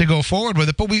go forward with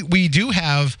it. But we do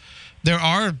have, there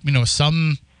are,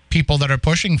 some people that are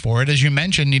pushing for it. As you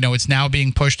mentioned, it's now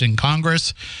being pushed in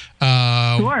Congress.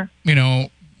 Sure.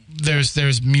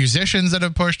 There's musicians that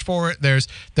have pushed for it. There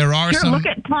are some. Look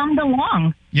at Tom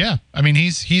DeLonge. Yeah, I mean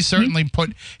he's certainly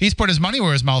put his money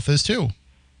where his mouth is too.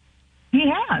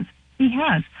 He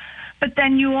has. But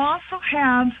then you also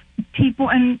have people,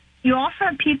 on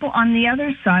the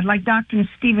other side, like Dr.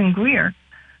 Stephen Greer,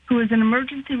 who is an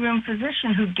emergency room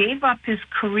physician who gave up his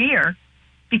career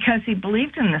because he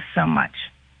believed in this so much.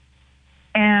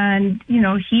 And,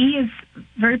 he is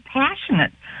very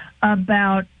passionate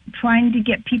about trying to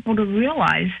get people to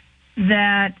realize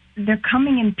that they're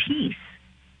coming in peace.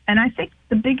 And I think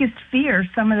the biggest fear,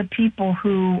 some of the people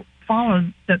who follow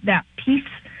that peace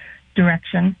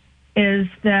direction, is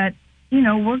that,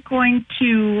 we're going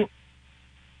to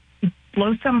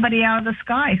blow somebody out of the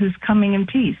sky who's coming in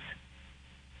peace.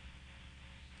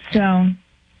 So,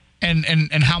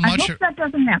 and how much? I hope that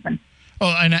doesn't happen.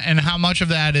 Well, and how much of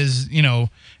that is,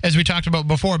 as we talked about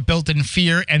before, built in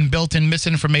fear and built in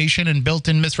misinformation and built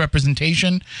in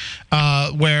misrepresentation,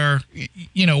 where,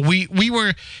 we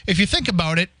were, if you think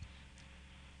about it,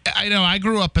 I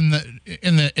grew up in the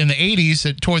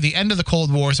 80s toward the end of the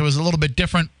Cold War, so it was a little bit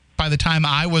different by the time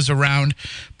I was around.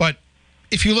 But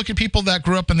if you look at people that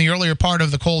grew up in the earlier part of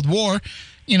the Cold War,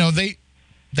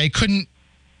 they couldn't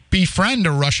befriend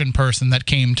a Russian person that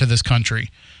came to this country.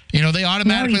 They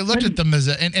automatically looked at them as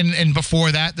and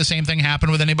before that, the same thing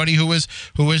happened with anybody who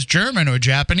was German or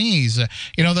Japanese.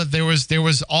 That there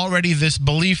was already this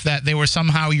belief that they were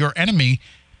somehow your enemy,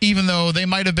 even though they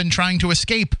might have been trying to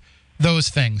escape those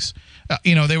things.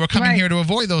 They were coming here to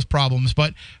avoid those problems,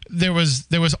 but there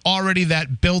was already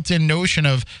that built-in notion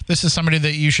of this is somebody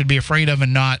that you should be afraid of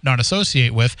and not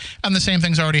associate with. And the same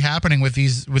thing's already happening with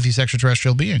these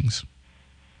extraterrestrial beings.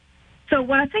 So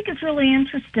what I think is really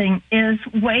interesting is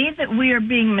way that we are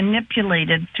being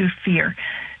manipulated through fear.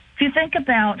 If you think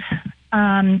about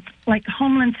like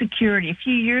Homeland Security, a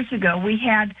few years ago we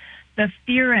had the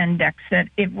fear index that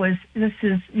this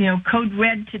is code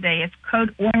red today, it's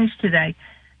code orange today.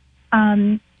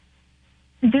 There's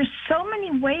so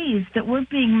many ways that we're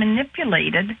being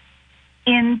manipulated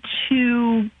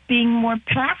into being more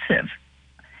passive,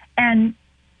 and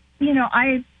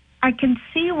I can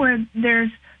see where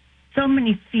there's so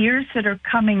many fears that are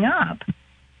coming up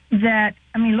that,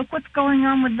 look what's going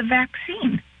on with the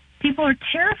vaccine. People are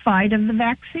terrified of the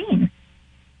vaccine.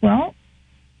 Well,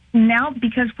 now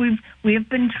because we have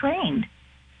been trained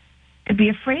to be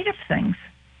afraid of things.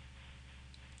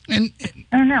 And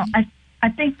I don't know. I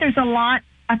think there's a lot.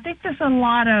 I think there's a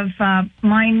lot of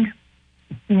mind,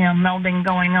 melding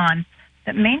going on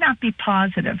that may not be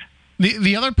positive.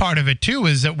 The other part of it too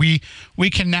is that we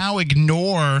can now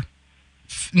ignore.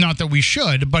 Not that we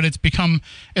should, but it's become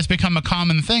a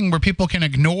common thing where people can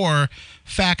ignore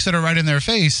facts that are right in their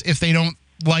face if they don't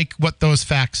like what those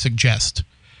facts suggest.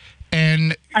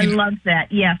 And I love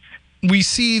that. Yes. We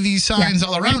see these signs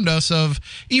all around us of,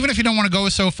 even if you don't want to go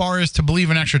so far as to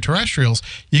believe in extraterrestrials,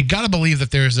 you got to believe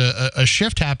that there's a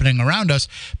shift happening around us,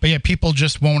 but yet people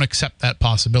just won't accept that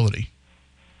possibility.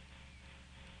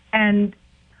 And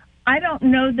I don't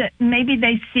know that maybe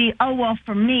they see, oh, well,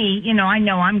 for me, I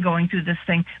know I'm going through this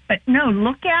thing. But no,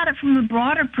 look at it from a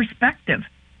broader perspective.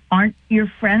 Aren't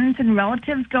your friends and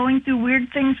relatives going through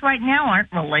weird things right now?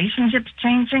 Aren't relationships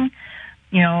changing?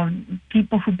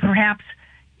 People who perhaps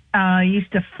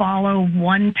used to follow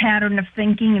one pattern of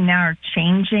thinking and now are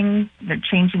changing. They're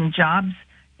changing jobs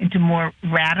into more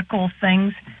radical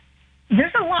things.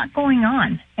 There's a lot going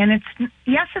on. And it's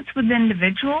with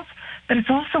but it's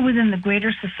also within the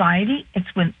greater society.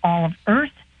 It's with all of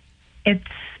Earth. It's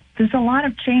there's a lot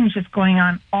of change that's going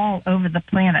on all over the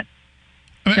planet.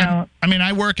 I mean,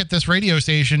 I work at this radio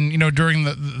station, during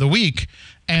the week,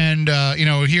 and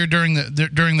here during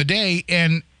the day,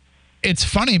 and it's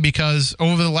funny because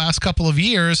over the last couple of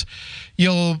years,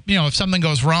 if something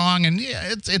goes wrong, and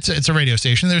it's a radio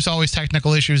station, there's always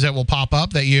technical issues that will pop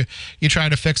up that you try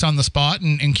to fix on the spot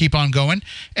and keep on going.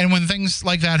 And when things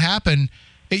like that happen,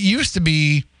 it used to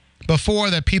be before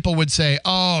that people would say,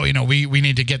 oh, we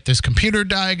need to get this computer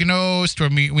diagnosed, or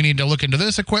we need to look into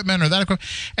this equipment or that equipment.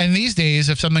 And these days,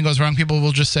 if something goes wrong, people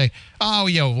will just say, oh,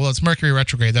 it's Mercury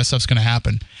retrograde. That stuff's going to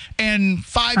happen. And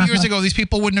 5 years ago, these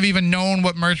people wouldn't have even known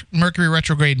what Mercury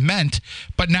retrograde meant,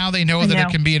 but now they know that it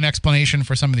can be an explanation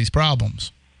for some of these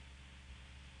problems.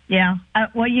 Yeah.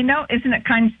 Well, isn't it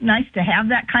kind of nice to have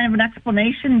that kind of an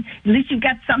explanation? At least you've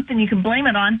got something you can blame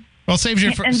it on. Well, it saves you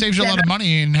a lot of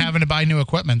money in having to buy new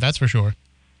equipment, that's for sure.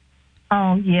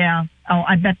 Oh, yeah. Oh,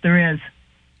 I bet there is.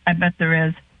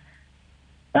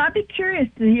 Well, I'd be curious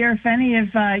to hear if any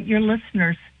of your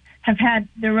listeners have had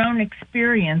their own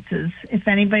experiences. If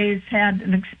anybody's had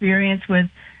an experience with,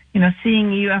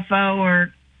 seeing a UFO,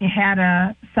 or you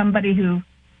had somebody who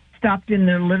stopped in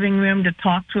their living room to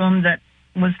talk to them that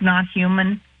was not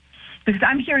human. Because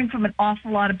I'm hearing from an awful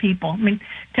lot of people. I mean,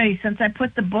 tell you, since I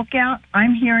put the book out,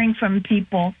 I'm hearing from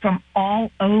people from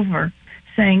all over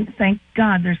saying, thank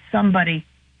God there's somebody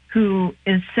who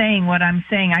is saying what I'm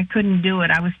saying. I couldn't do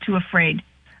it. I was too afraid.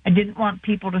 I didn't want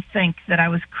people to think that I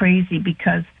was crazy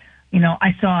because,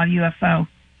 I saw a UFO.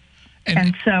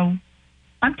 And so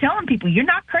I'm telling people, you're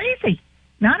not crazy.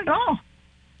 Not at all.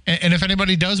 And if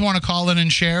anybody does want to call in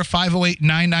and share,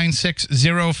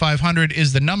 508-996-0500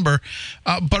 is the number.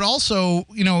 But also,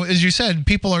 as you said,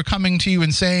 people are coming to you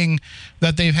and saying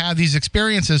that they've had these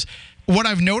experiences. What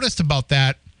I've noticed about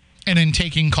that, and in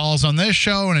taking calls on this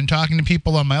show and in talking to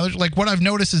people on my other, what I've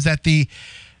noticed is that the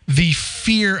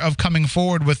fear of coming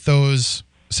forward with those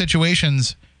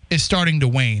situations is starting to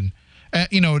wane.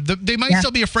 They might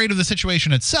still be afraid of the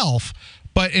situation itself,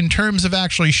 but in terms of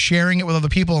actually sharing it with other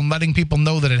people and letting people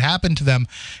know that it happened to them,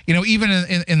 even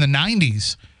in the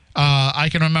 90s, I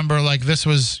can remember this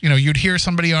was, you'd hear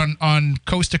somebody on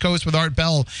Coast to Coast with Art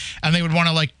Bell, and they would want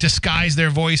to disguise their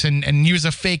voice and use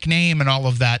a fake name and all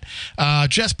of that,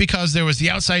 just because there was the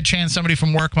outside chance somebody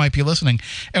from work might be listening.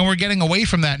 And we're getting away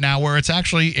from that now, where it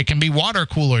can be water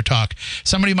cooler talk.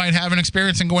 Somebody might have an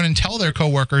experience and go in and tell their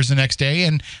coworkers the next day,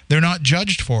 and they're not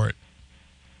judged for it.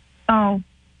 Oh,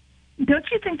 don't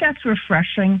you think that's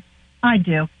refreshing? I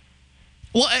do.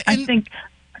 Well, I think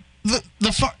the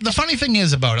funny thing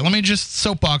is about it, let me just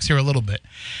soapbox here a little bit,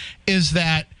 is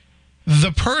that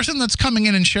the person that's coming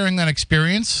in and sharing that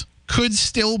experience could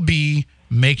still be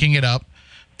making it up.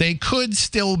 They could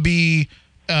still be,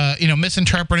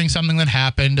 misinterpreting something that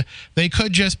happened. They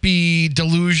could just be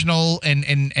delusional and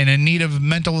in need of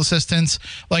mental assistance.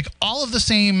 All of the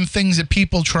same things that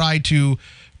people try to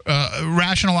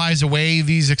rationalize away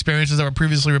these experiences that were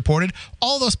previously reported,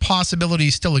 all those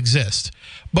possibilities still exist.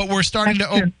 But we're starting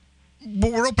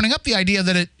but we're opening up the idea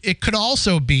that it could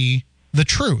also be the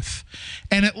truth.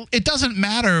 And it doesn't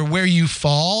matter where you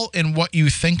fall and what you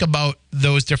think about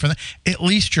those different things. At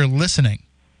least you're listening.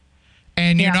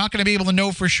 And you're not going to be able to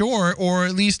know for sure, or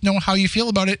at least know how you feel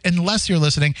about it, unless you're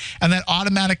listening. And that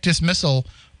automatic dismissal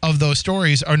of those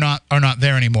stories are not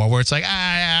there anymore, where it's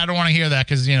I don't want to hear that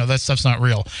because, that stuff's not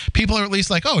real. People are at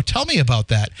least oh, tell me about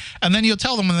that. And then you'll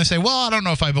tell them when they say, well, I don't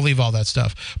know if I believe all that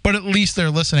stuff. But at least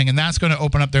they're listening, and that's going to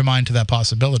open up their mind to that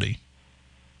possibility.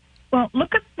 Well,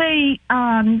 look at the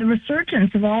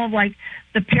resurgence of all of the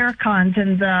Paracons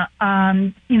and the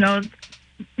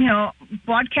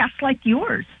broadcasts like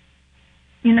yours.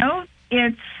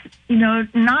 It's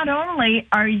not only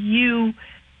are you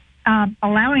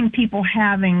allowing people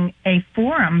having a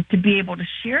forum to be able to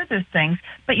share their things,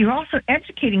 but you're also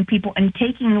educating people and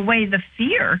taking away the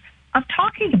fear of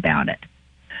talking about it.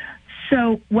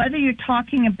 So whether you're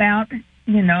talking about,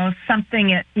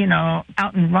 something at,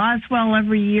 out in Roswell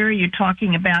every year, you're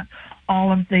talking about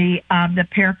all of the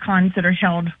Paracons that are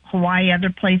held Hawaii, other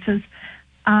places,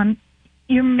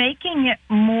 you're making it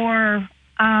more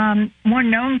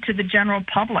known to the general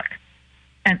public.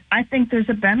 And I think there's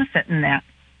a benefit in that.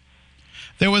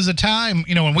 There was a time,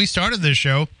 when we started this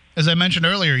show, as I mentioned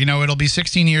earlier, it'll be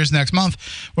 16 years next month.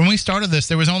 When we started this,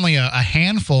 there was only a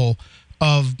handful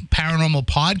of paranormal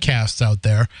podcasts out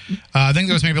there. I think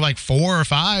there was maybe 4 or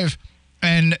 5.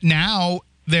 And now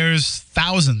there's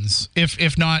thousands,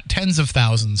 if not tens of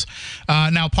thousands.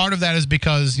 Now, part of that is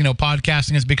because,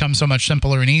 podcasting has become so much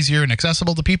simpler and easier and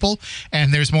accessible to people.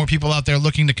 And there's more people out there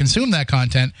looking to consume that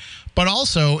content. But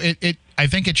also, I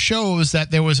think it shows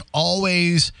that there was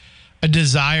always a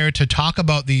desire to talk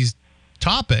about these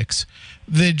topics.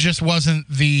 There just wasn't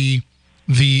the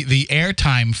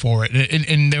airtime for it,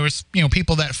 and there was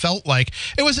people that felt like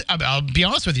it was. I'll be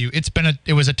honest with you,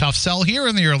 it was a tough sell here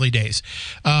in the early days.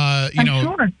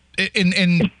 Sure.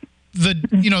 In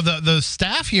the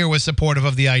staff here was supportive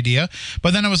of the idea,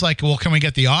 but then it was like, well, can we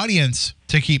get the audience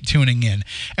to keep tuning in?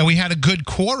 And we had a good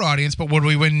core audience, but would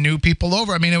we win new people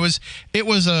over? I mean, it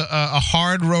was a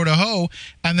hard row to hoe,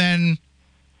 and then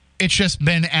it's just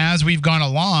been as we've gone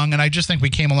along, and I just think we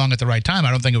came along at the right time.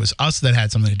 I don't think it was us that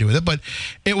had something to do with it, but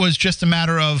it was just a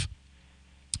matter of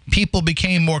people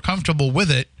became more comfortable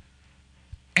with it,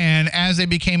 and as they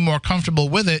became more comfortable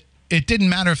with it, it didn't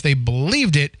matter if they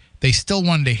believed it, they still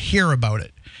wanted to hear about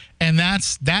it. And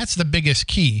that's the biggest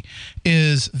key,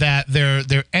 is that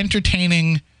they're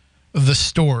entertaining the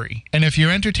story. And if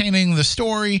you're entertaining the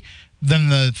story, then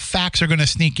the facts are going to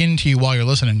sneak into you while you're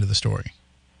listening to the story.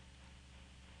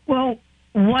 Well,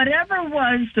 whatever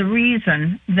was the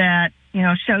reason that,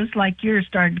 shows like yours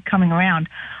started coming around,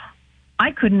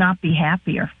 I could not be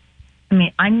happier. I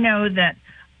mean, I know that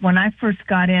when I first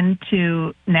got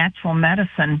into natural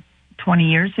medicine 20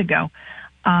 years ago,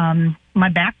 my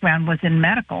background was in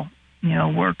medical,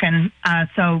 work. And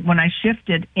so when I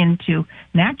shifted into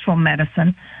natural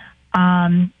medicine,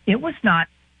 it was not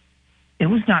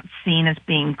seen as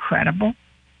being credible.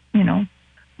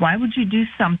 Why would you do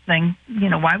something,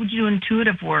 why would you do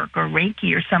intuitive work or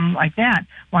Reiki or something like that?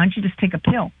 Why don't you just take a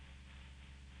pill?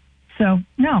 So,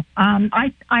 no,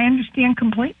 I understand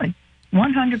completely,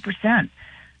 100%.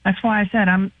 That's why I said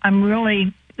I'm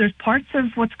really, there's parts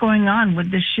of what's going on with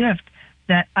this shift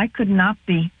that I could not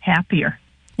be happier.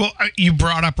 Well, you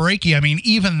brought up Reiki. I mean,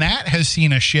 even that has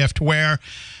seen a shift where,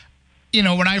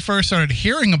 when I first started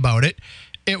hearing about it,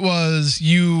 it was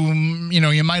you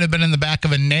might have been in the back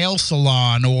of a nail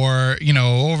salon, or,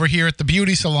 over here at the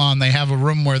beauty salon, they have a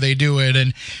room where they do it.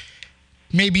 And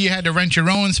maybe you had to rent your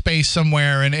own space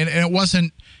somewhere. And it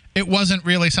wasn't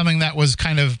really something that was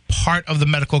kind of part of the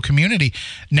medical community.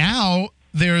 Now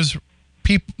there's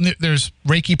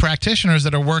Reiki practitioners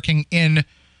that are working in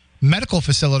medical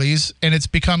facilities, and it's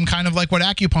become kind of like what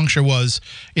acupuncture was,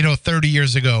 30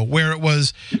 years ago, where it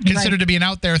was considered to be an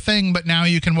out there thing, but now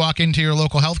you can walk into your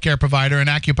local healthcare provider, and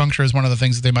acupuncture is one of the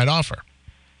things that they might offer.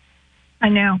 I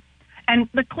know. And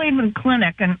the Cleveland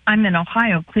Clinic, and I'm in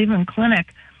Ohio, Cleveland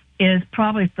Clinic is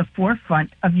probably at the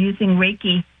forefront of using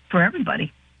Reiki for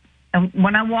everybody. And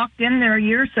when I walked in there a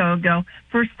year or so ago,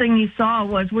 first thing you saw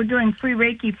was, we're doing free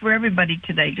Reiki for everybody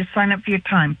today. Just sign up for your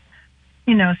time.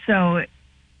 So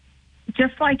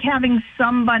just like having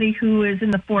somebody who is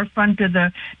in the forefront of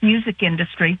the music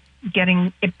industry,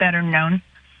 getting it better known,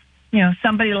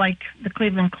 somebody like the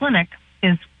Cleveland Clinic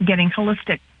is getting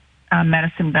holistic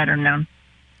medicine better known.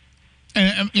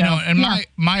 And,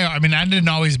 I didn't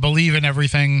always believe in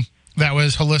everything that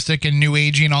was holistic and new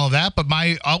agey and all of that, but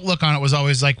my outlook on it was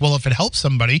always like, well, if it helps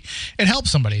somebody, it helps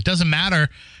somebody. It doesn't matter,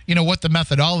 what the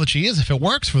methodology is. If it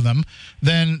works for them,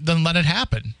 then let it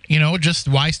happen. Just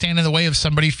why stand in the way of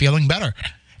somebody feeling better?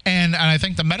 And I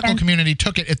think the medical community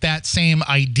took it at that same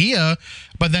idea,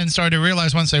 but then started to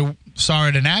realize once they saw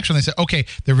it in action, they said, okay,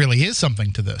 there really is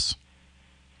something to this.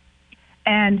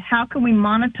 And how can we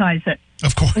monetize it?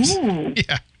 Of course. Ooh.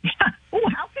 Yeah. Ooh,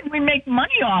 how can we make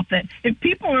money off it? If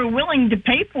people are willing to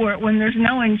pay for it when there's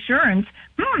no insurance,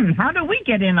 how do we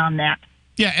get in on that?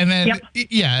 Yeah, and then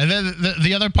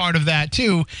the other part of that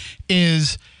too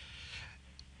is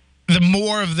the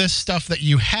more of this stuff that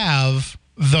you have,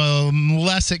 the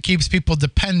less it keeps people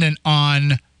dependent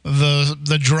on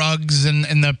the drugs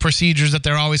and the procedures that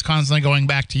they're always constantly going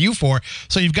back to you for.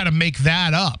 So you've got to make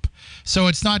that up. So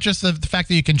it's not just the fact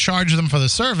that you can charge them for the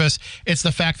service, it's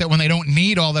the fact that when they don't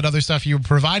need all that other stuff you're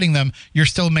providing them, you're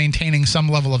still maintaining some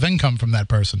level of income from that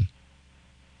person.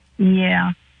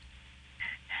 Yeah.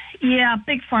 Yeah,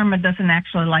 Big Pharma doesn't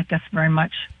actually like us very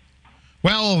much.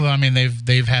 Well, I mean,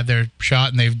 they've had their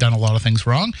shot and they've done a lot of things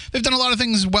wrong. They've done a lot of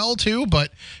things well too,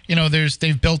 but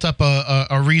they've built up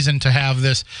a reason to have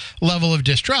this level of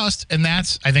distrust, and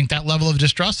I think that level of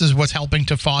distrust is what's helping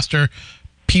to foster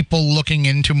people looking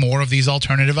into more of these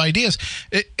alternative ideas.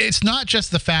 It's not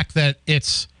just the fact that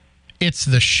it's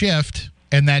the shift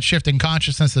and that shift in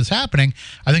consciousness that's happening.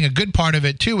 I think a good part of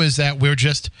it too is that we're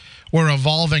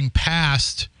evolving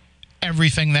past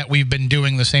everything that we've been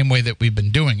doing the same way that we've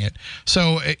been doing it.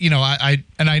 So, I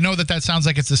know that sounds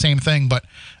like it's the same thing, but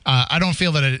I don't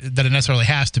feel that it necessarily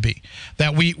has to be.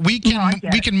 That we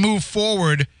can move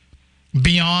forward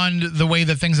beyond the way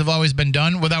that things have always been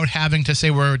done without having to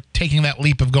say we're taking that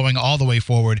leap of going all the way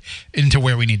forward into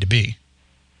where we need to be.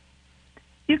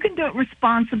 You can do it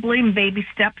responsibly in baby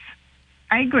steps.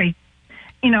 I agree.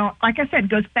 like I said,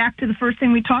 goes back to the first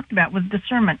thing we talked about was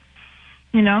discernment.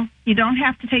 You don't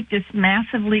have to take this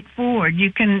massive leap forward.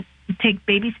 You can take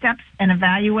baby steps and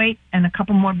evaluate, and a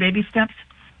couple more baby steps,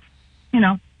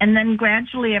 and then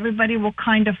gradually everybody will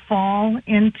kind of fall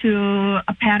into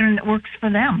a pattern that works for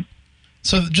them.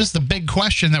 So just the big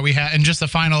question that we have, and just the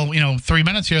final, 3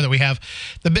 minutes here that we have,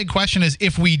 the big question is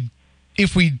if we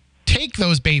take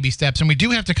those baby steps, and we do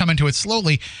have to come into it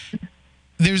slowly,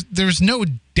 there's no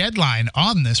deadline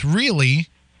on this, really.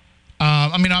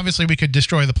 Obviously we could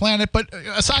destroy the planet, but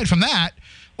aside from that,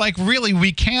 really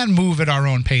we can move at our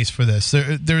own pace for this.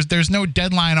 There's no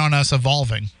deadline on us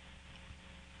evolving.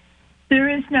 There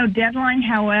is no deadline.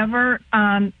 However,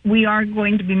 we are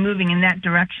going to be moving in that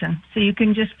direction. So you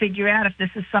can just figure out if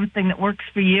this is something that works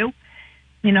for you.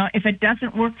 If it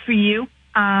doesn't work for you,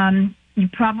 you're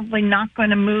probably not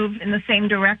going to move in the same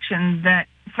direction that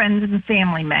friends and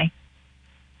family may.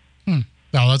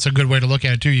 Well, that's a good way to look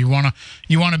at it too. You want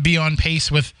to be on pace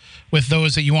with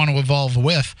those that you want to evolve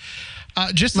with.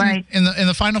 Just right. in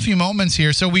the final few moments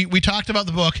here. So we talked about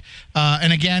the book,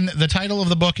 and again, the title of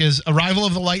the book is "Arrival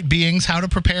of the Light Beings: How to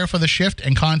Prepare for the Shift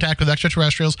and Contact with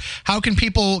Extraterrestrials." How can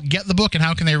people get the book, and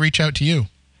how can they reach out to you?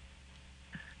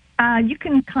 You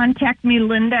can contact me,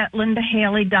 Linda, at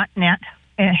lindahaley.net.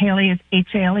 Haley is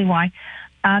Haley.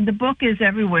 The book is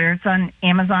everywhere. It's on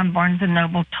Amazon, Barnes &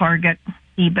 Noble, Target,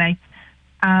 eBay.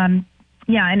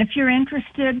 And if you're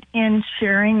interested in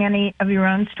sharing any of your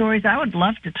own stories, I would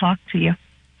love to talk to you.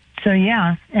 So,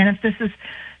 and if this is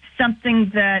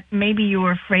something that maybe you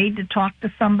were afraid to talk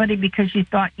to somebody because you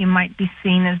thought you might be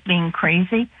seen as being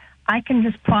crazy, I can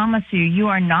just promise you, you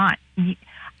are not.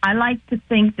 I like to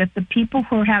think that the people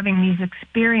who are having these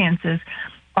experiences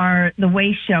are the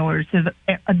way showers, the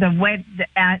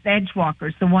edge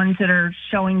walkers, the ones that are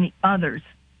showing the others.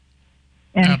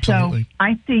 And Absolutely. So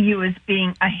I see you as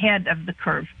being ahead of the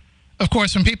curve. Of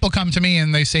course, when people come to me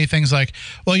and they say things like,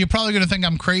 well, you're probably going to think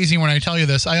I'm crazy when I tell you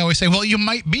this, I always say, well, you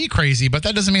might be crazy, but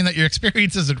that doesn't mean that your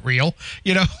experience isn't real,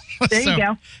 There you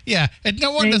go. Yeah, and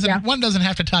one doesn't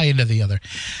have to tie into the other.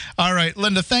 All right,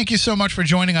 Linda, thank you so much for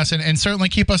joining us, and certainly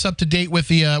keep us up to date with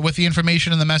the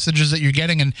information and the messages that you're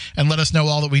getting, and let us know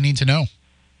all that we need to know.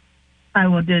 I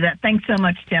will do that. Thanks so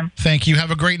much, Tim. Thank you.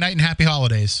 Have a great night and happy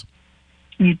holidays.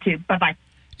 You too. Bye-bye.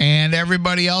 And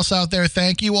everybody else out there,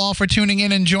 thank you all for tuning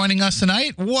in and joining us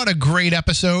tonight. What a great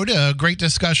episode, a great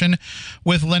discussion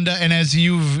with Linda. And as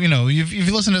you've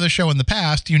listened to the show in the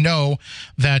past, you know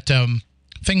that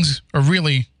things are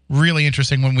really, really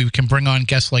interesting when we can bring on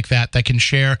guests like that can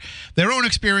share their own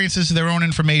experiences, their own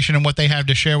information, and what they have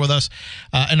to share with us.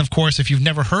 And of course, if you've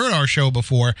never heard our show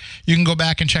before, you can go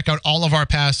back and check out all of our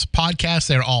past podcasts.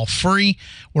 They're all free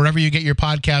wherever you get your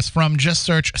podcasts from. Just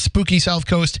search Spooky South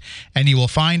Coast and you will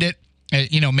find it.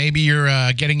 Maybe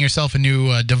you're getting yourself a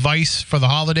new device for the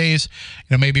holidays,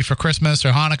 maybe for Christmas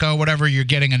or Hanukkah, whatever. You're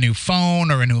getting a new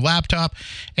phone or a new laptop,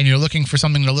 and you're looking for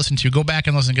something to listen to. Go back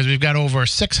and listen, because we've got over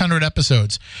 600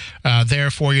 episodes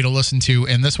there for you to listen to,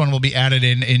 and this one will be added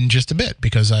in just a bit,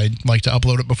 because I like to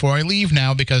upload it before I leave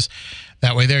now, because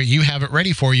that way there you have it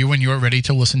ready for you when you're ready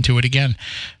to listen to it again.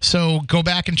 So go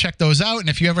back and check those out. And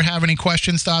if you ever have any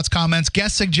questions, thoughts, comments,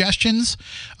 guest suggestions,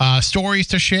 stories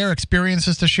to share,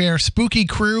 experiences to share,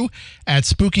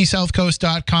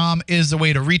 SpookyCrew@SpookySouthCoast.com is the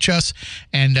way to reach us.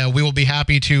 And we will be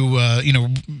happy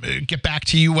to get back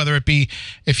to you, whether it be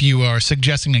if you are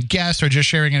suggesting a guest or just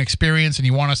sharing an experience and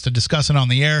you want us to discuss it on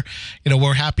the air.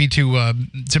 We're happy to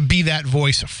be that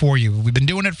voice for you. We've been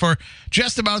doing it for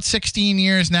just about 16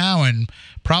 years now, and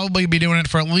probably be doing it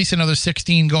for at least another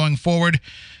 16 going forward.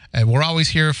 And we're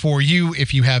always here for you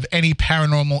if you have any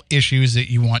paranormal issues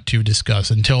that you want to discuss.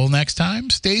 Until next time,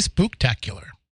 stay spooktacular.